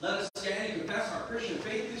 Let us stand and confess our Christian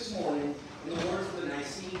faith this morning in the words of the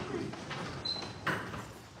Nicene Creed.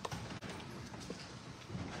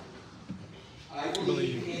 I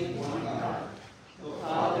believe in one God, the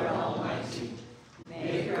Father Almighty,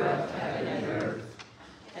 maker of heaven and earth,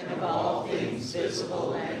 and of all things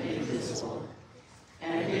visible and invisible,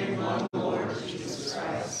 and in one Lord Jesus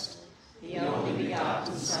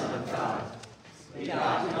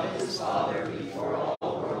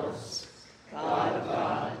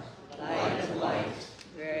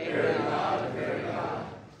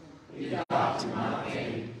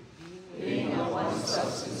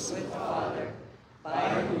once with the Father, by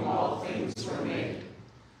whom all things were made,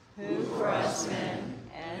 who for us men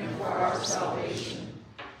and for our salvation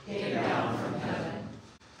came down from heaven,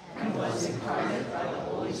 and was incarnate by the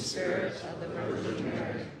Holy Spirit of the Virgin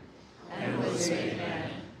Mary, and was made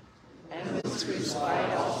man, and was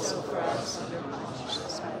crucified also for us under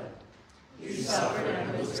Pontius Pilate. He suffered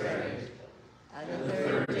and was buried. And the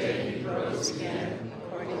third day he rose again,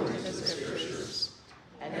 according to the Scriptures,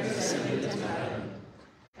 and ascended to heaven,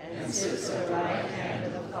 and sits at the right hand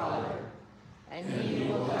of the Father. And he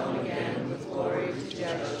will come again with glory to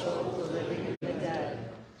judge both the living and the dead,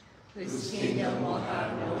 whose kingdom will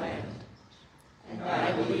have no end. And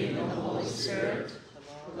I believe in the Holy Spirit,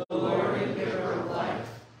 the Lord and giver of life,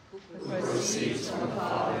 who proceeds from the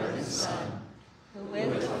Father and the Son, who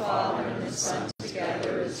with the Father and the Son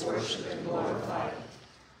together is worshipped and glorified,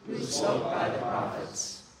 who spoke by the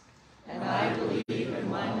prophets. And I believe in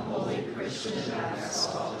one holy Christian and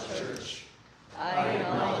apostolic church. I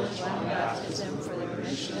acknowledge one baptism for the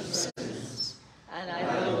remission of sins, and I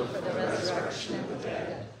hope for the resurrection of the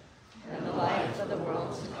dead, and the life of the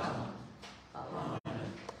world to come. Amen.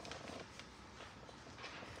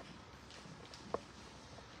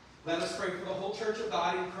 Let us pray for the whole Church of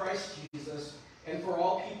God in Christ Jesus, and for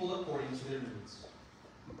all people according to their needs.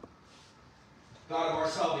 God of our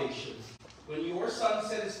salvation, when your Son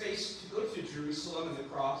set his face to go to Jerusalem and the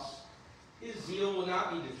cross, his zeal will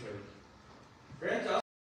not be deterred. Grant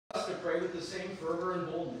us to pray with the same fervor and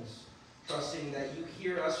boldness, trusting that you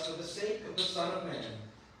hear us for the sake of the Son of Man.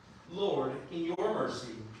 Lord, in your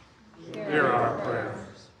mercy, Hear our prayer.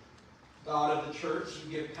 God of the church,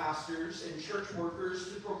 you give pastors and church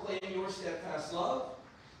workers to proclaim your steadfast love,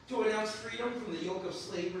 to announce freedom from the yoke of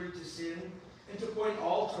slavery to sin, and to point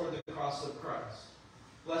all toward the cross of Christ.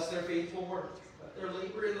 Bless their faithful work, that their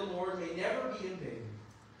labor in the Lord may never be in vain.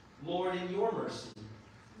 Lord, in your mercy,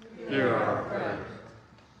 Hear our prayer.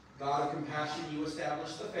 God of compassion, you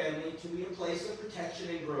establish the family to be a place of protection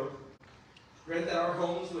and growth. Grant that our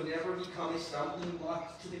homes would never become a stumbling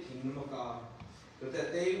block to the kingdom of God, but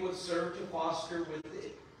that they would serve to foster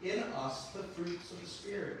within us the fruits of the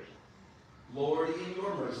Spirit. Lord, in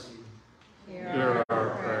your mercy, Hear our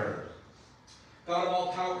prayer. God of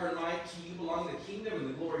all power and might, to you belong the kingdom and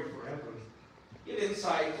the glory forever. Give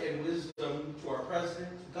insight and wisdom to our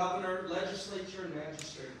president, governor, legislature, and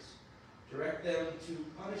magistrates. Direct them to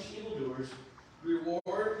punish evildoers,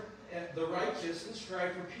 reward the righteous, and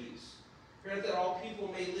strive for peace. Grant that all people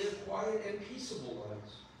may live quiet and peaceable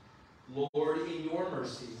lives. Lord, in your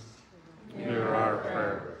mercy, Hear our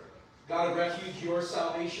prayer. God of refuge, your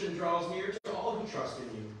salvation draws near to all who trust in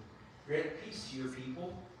you. Grant peace to your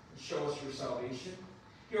people and show us your salvation.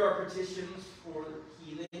 Hear our petitions for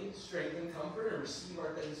healing, strength, and comfort, and receive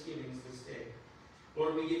our thanksgivings this day.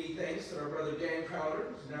 Lord, we give you thanks that our brother Dan Crowder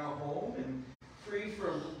is now home and free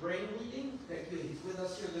from brain bleeding. Thank you that he's with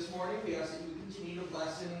us here this morning. We ask that you continue to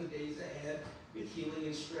bless him in the days ahead with healing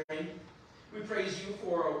and strength. We praise you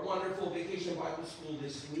for a wonderful Vacation Bible School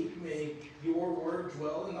this week. May your word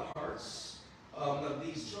dwell in the hearts of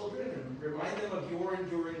these children and remind them of your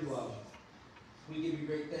enduring love. We give you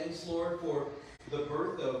great thanks, Lord, for the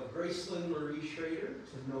birth of Gracelyn Marie Schrader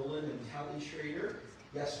to Nolan and Tally Schrader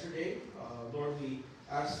yesterday. Lord, we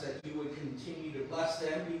ask that you would continue to bless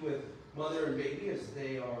them, be with mother and baby as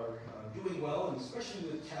they are doing well, and especially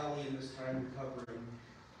with Tally in this time recovering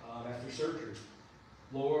after surgery.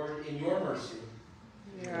 Lord, in your mercy,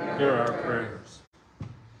 Hear our prayers.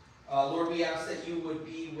 Lord, we ask that you would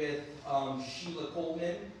be with Sheila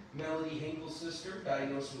Coleman, Melody Henkel's sister,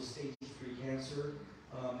 diagnosed with stage 3 cancer,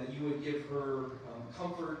 that you would give her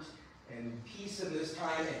comfort and peace in this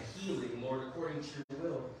time and healing, Lord, according to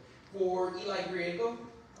your will. For Eli Griego,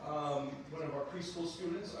 one of our preschool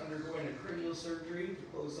students undergoing a cranial surgery to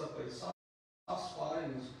close up a soft spot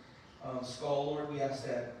in his skull, Lord, we ask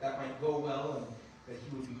that that might go well and that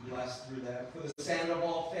he would be blessed through that. For the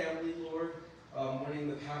Sandoval family, Lord, mourning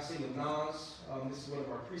the passing of Nas, this is one of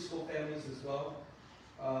our preschool families as well,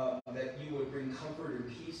 that you would bring comfort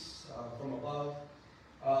and peace from above.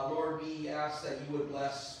 Lord, we ask that you would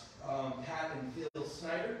bless Pat and Phil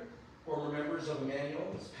Snyder, former members of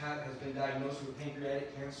Immanuel. As Pat has been diagnosed with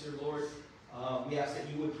pancreatic cancer, Lord, we ask that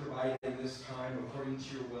you would provide in this time according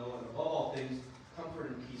to your will, and above all things,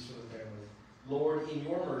 comfort and peace for the family. Lord, in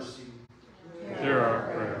your mercy, Hear our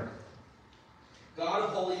prayer. God of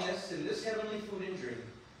holiness, in this heavenly food and drink,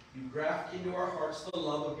 you graft into our hearts the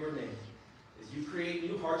love of your name. As you create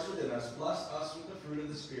new hearts within us, bless us with the fruit of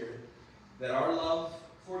the Spirit, that our love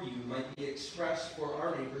for you might be expressed for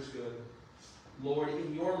our neighbor's good. Lord,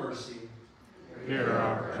 in your mercy, Hear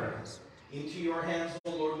our prayers. into your hands,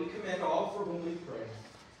 O Lord, we commend all for whom we pray.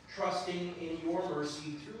 trusting in your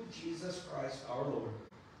mercy through Jesus Christ our Lord.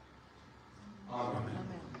 Amen.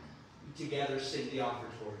 Amen. We together sing the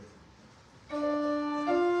offertory.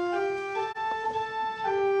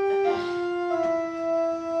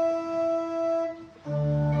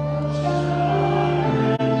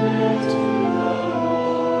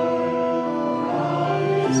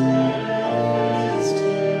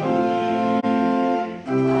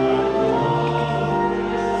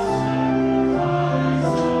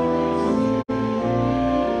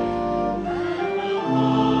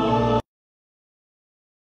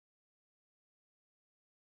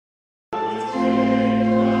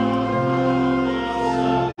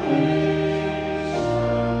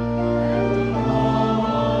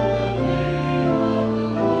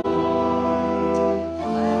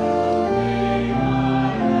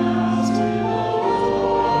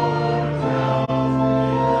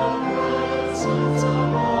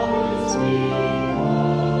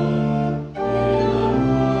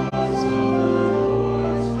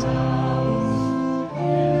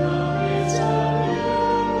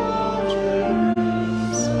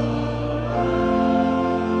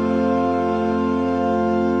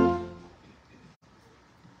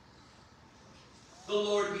 The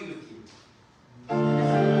Lord be with you.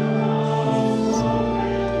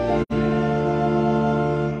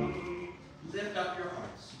 Lift up your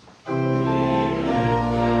hearts.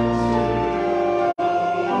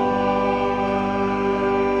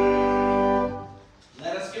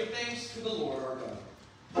 Let us give thanks to the Lord our God.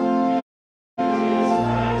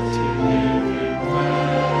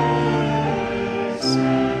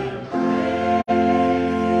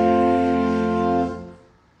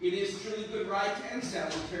 It is truly good, right, and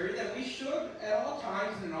salutary that we should, at all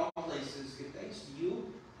times and in all places, give thanks to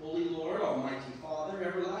you, Holy Lord, Almighty Father,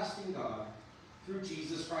 everlasting God, through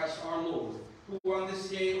Jesus Christ our Lord, who on this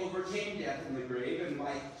day overcame death in the grave, and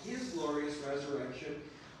by his glorious resurrection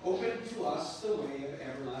opened to us the way of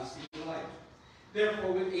everlasting life.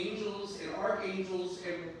 Therefore, with angels and archangels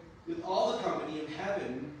and with all the company of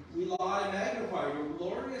heaven, we laud and magnify your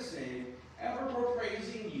glorious name, evermore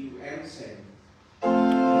praising you and saying,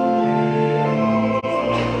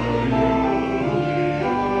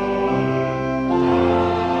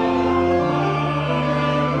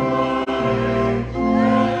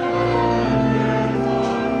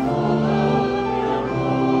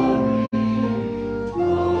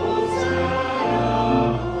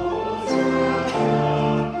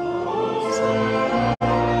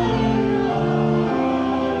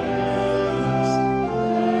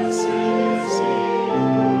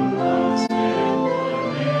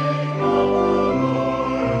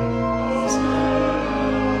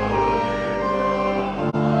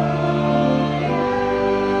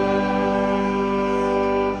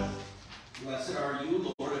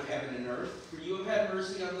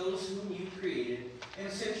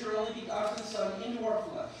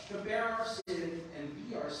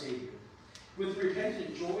 with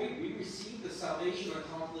repentant joy, we receive the salvation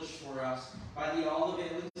accomplished for us by the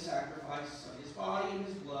all-availing sacrifice of his body and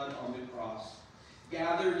his blood on the cross.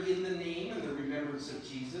 Gathered in the name and the remembrance of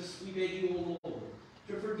Jesus, we beg you, O Lord,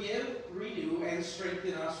 to forgive, renew, and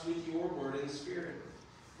strengthen us with your word and spirit.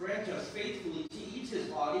 Grant us faithfully to eat his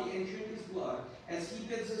body and drink his blood, as he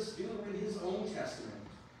bids us do in his own testament.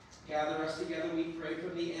 Gather us together, we pray,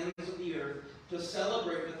 from the ends of the earth, to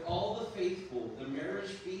celebrate with all the faithful the marriage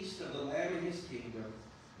feast of the Lamb in his kingdom,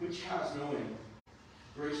 which has no end.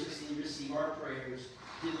 Graciously receive our prayers,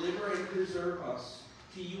 deliver and preserve us.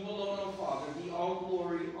 To you alone, O Father, be all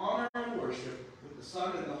glory, honor, and worship, with the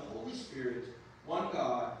Son and the Holy Spirit, one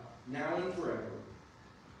God, now and forever.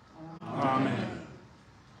 Amen.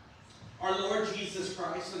 Our Lord Jesus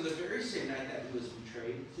Christ, on the very same night that he was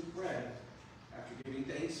betrayed, took bread. After giving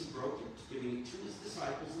thanks, he broke it, giving it to his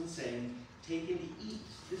disciples and saying, "Take and eat.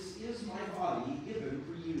 This is my body given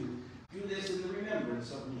for you. Do this in the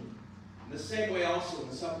remembrance of me." In the same way also, when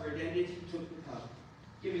the supper had ended, he took the cup.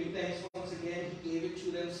 Giving thanks once again, he gave it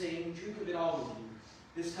to them, saying, "Drink of it, all of you.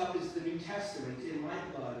 This cup is the New Testament in my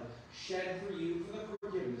blood, shed for you for the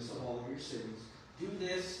forgiveness of all of your sins. Do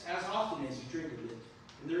this as often as you drink of it,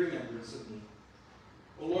 in the remembrance of me."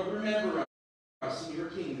 O Lord, remember us in your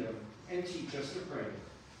kingdom, and teach us to pray.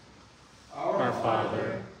 Our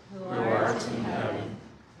Father, who art in heaven,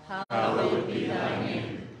 hallowed be thy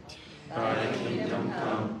name. Thy kingdom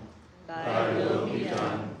come, thy will be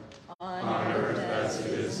done, on earth as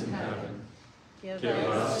it is in heaven. Give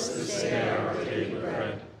us this day our daily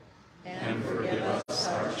bread, and forgive us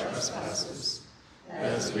our trespasses,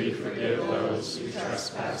 as we forgive those who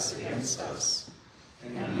trespass against us.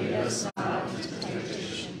 And lead us not into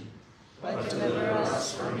temptation, but deliver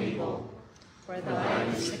us from evil. For thine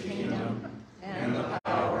is the kingdom, and the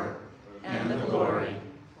power, and the glory,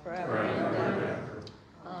 forever and ever.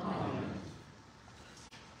 Amen.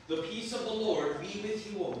 The peace of the Lord be with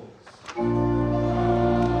you always.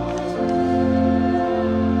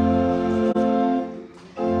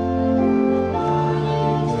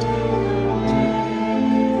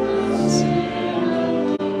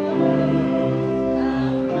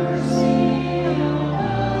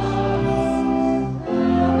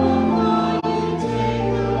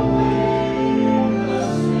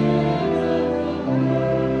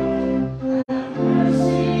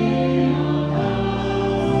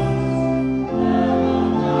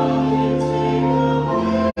 Take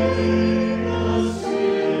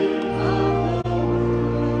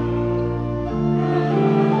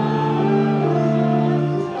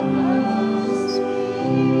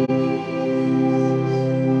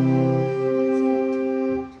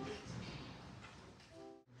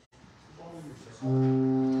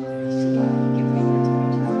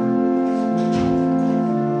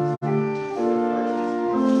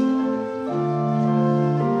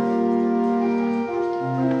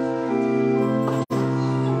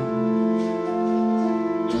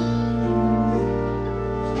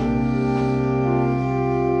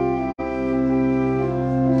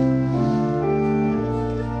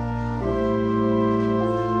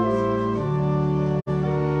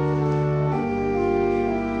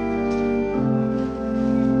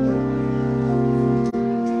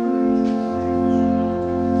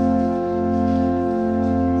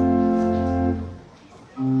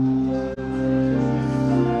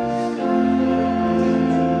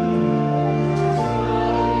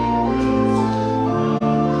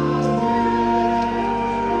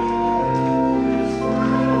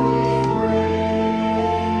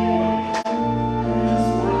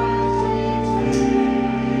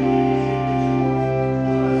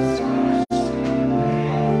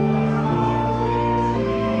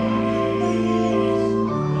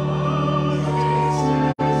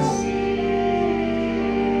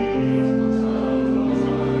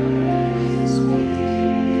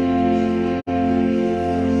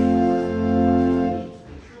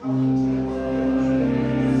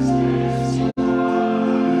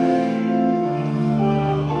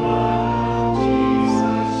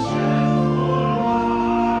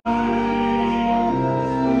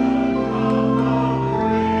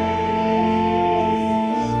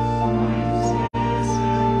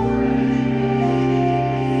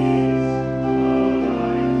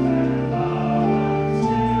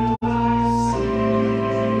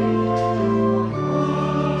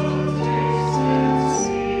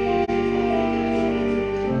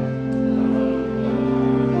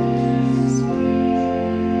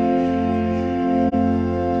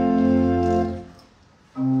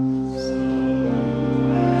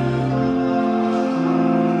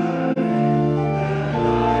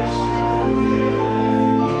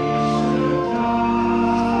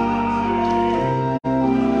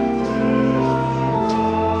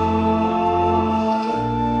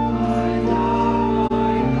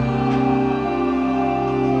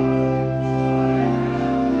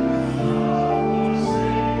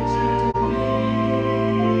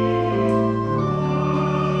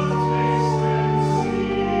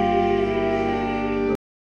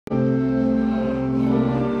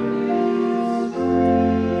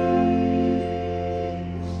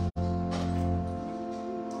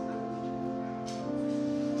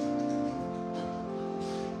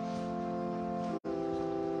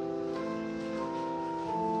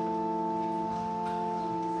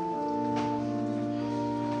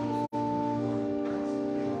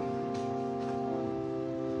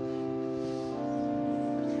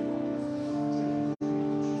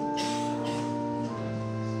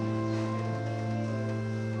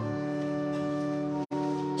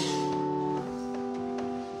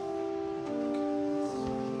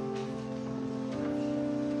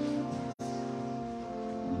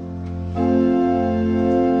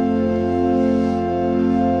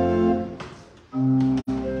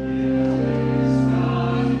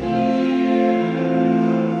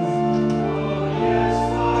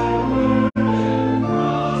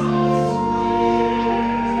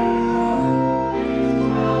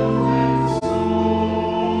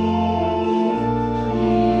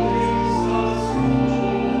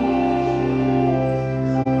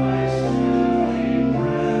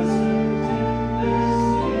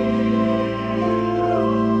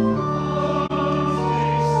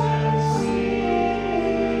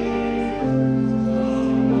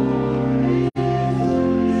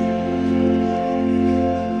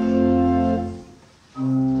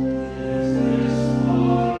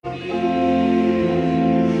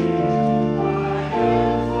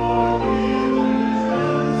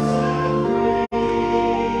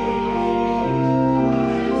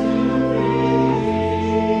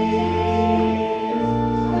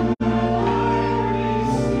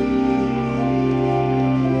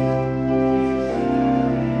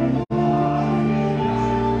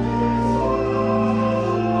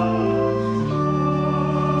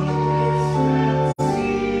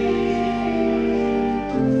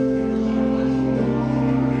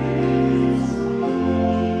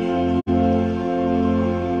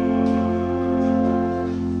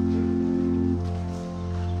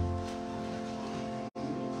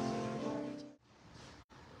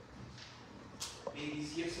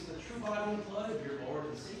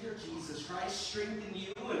Christ strengthen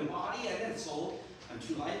you in body and in soul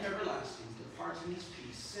unto life everlasting. Depart in his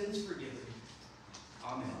peace, sins forgiven.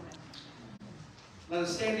 Amen. Let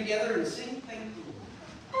us stand together and sing Thank the Lord.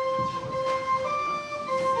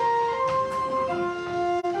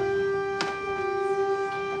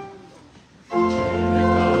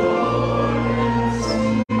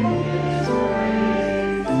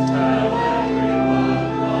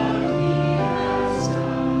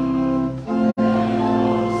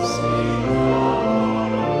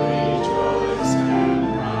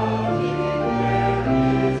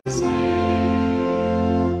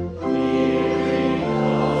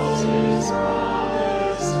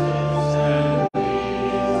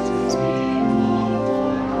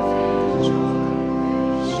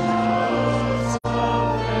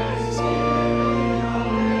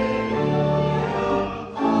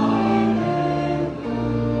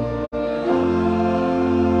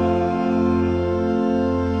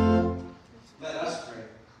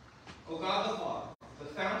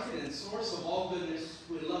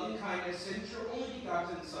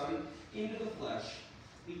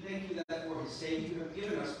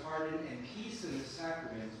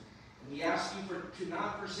 To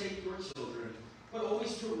not forsake your children, but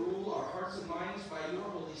always to rule our hearts and minds by your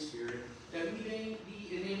Holy Spirit, that we may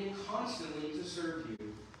be enabled constantly to serve you.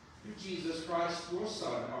 Through Jesus Christ, your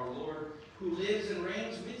Son, our Lord, who lives and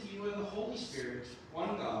reigns with you in the Holy Spirit,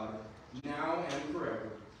 one God, now and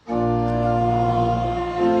forever.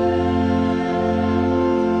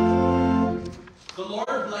 The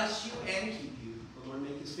Lord bless you and keep you. The Lord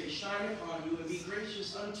make his face shine upon you and be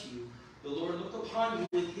gracious unto you. The Lord look upon you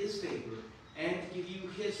with his favor and give you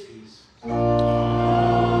his peace. Please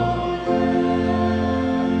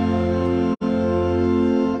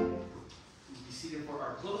be seated for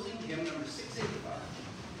our closing hymn number 685.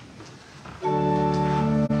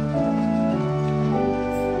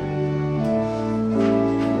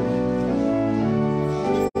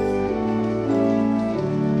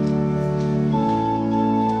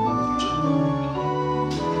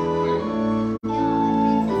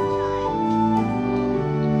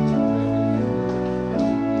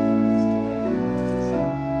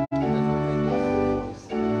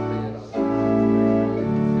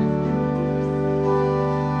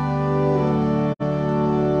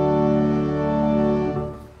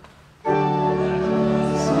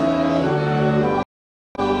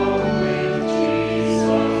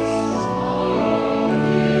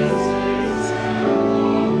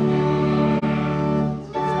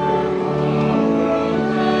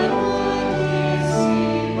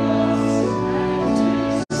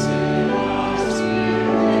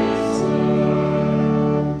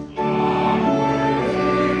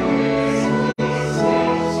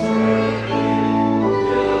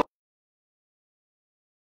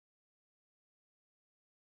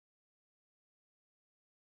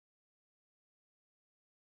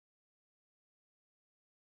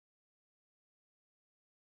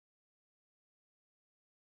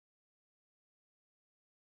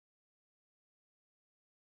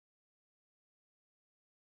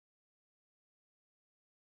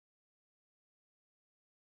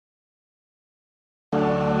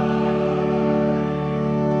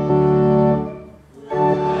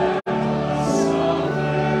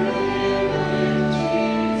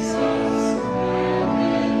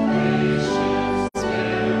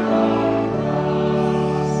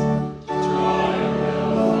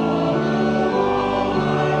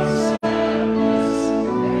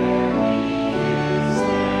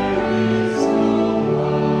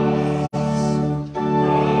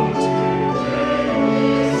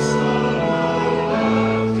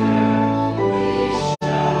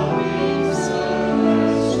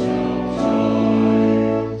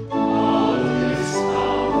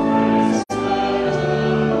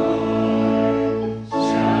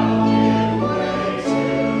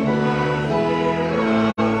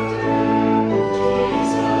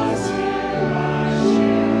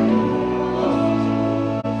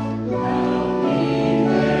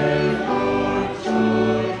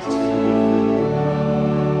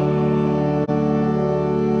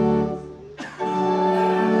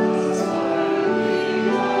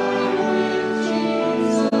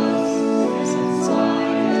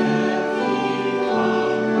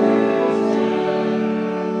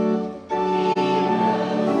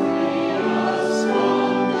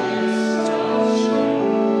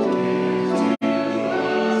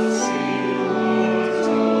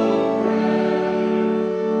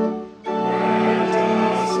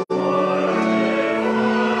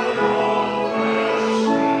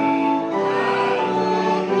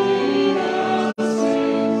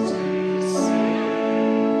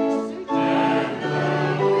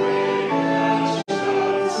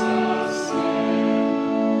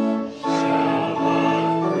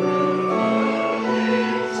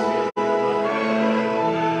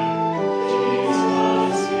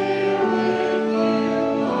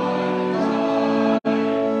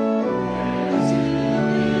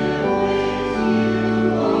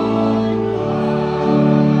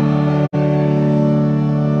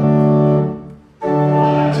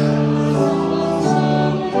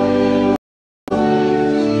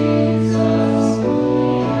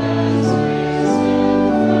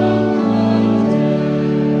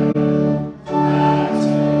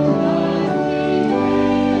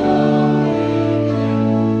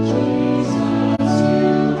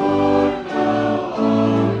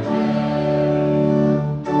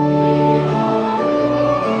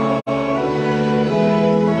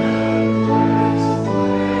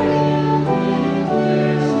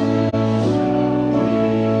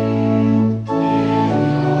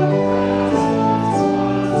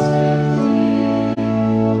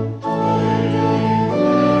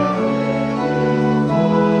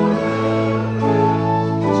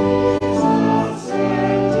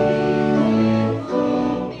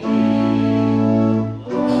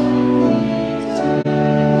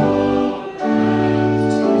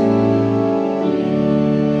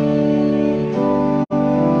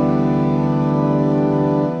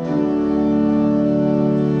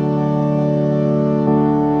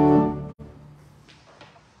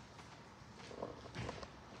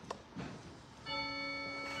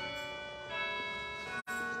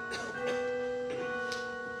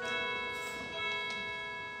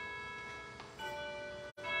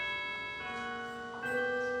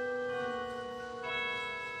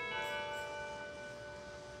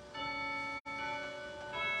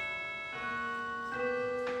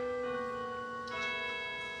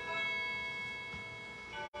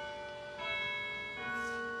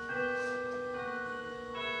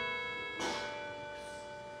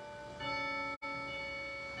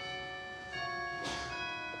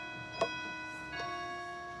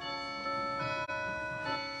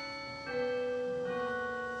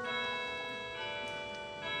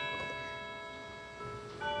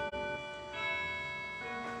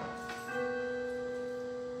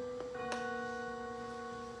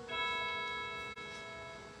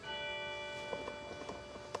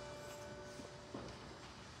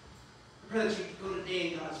 Pray that you go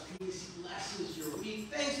today in God's peace. He blesses your week.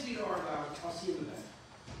 Thanks be to our God. I'll see you in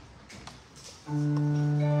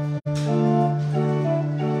the back.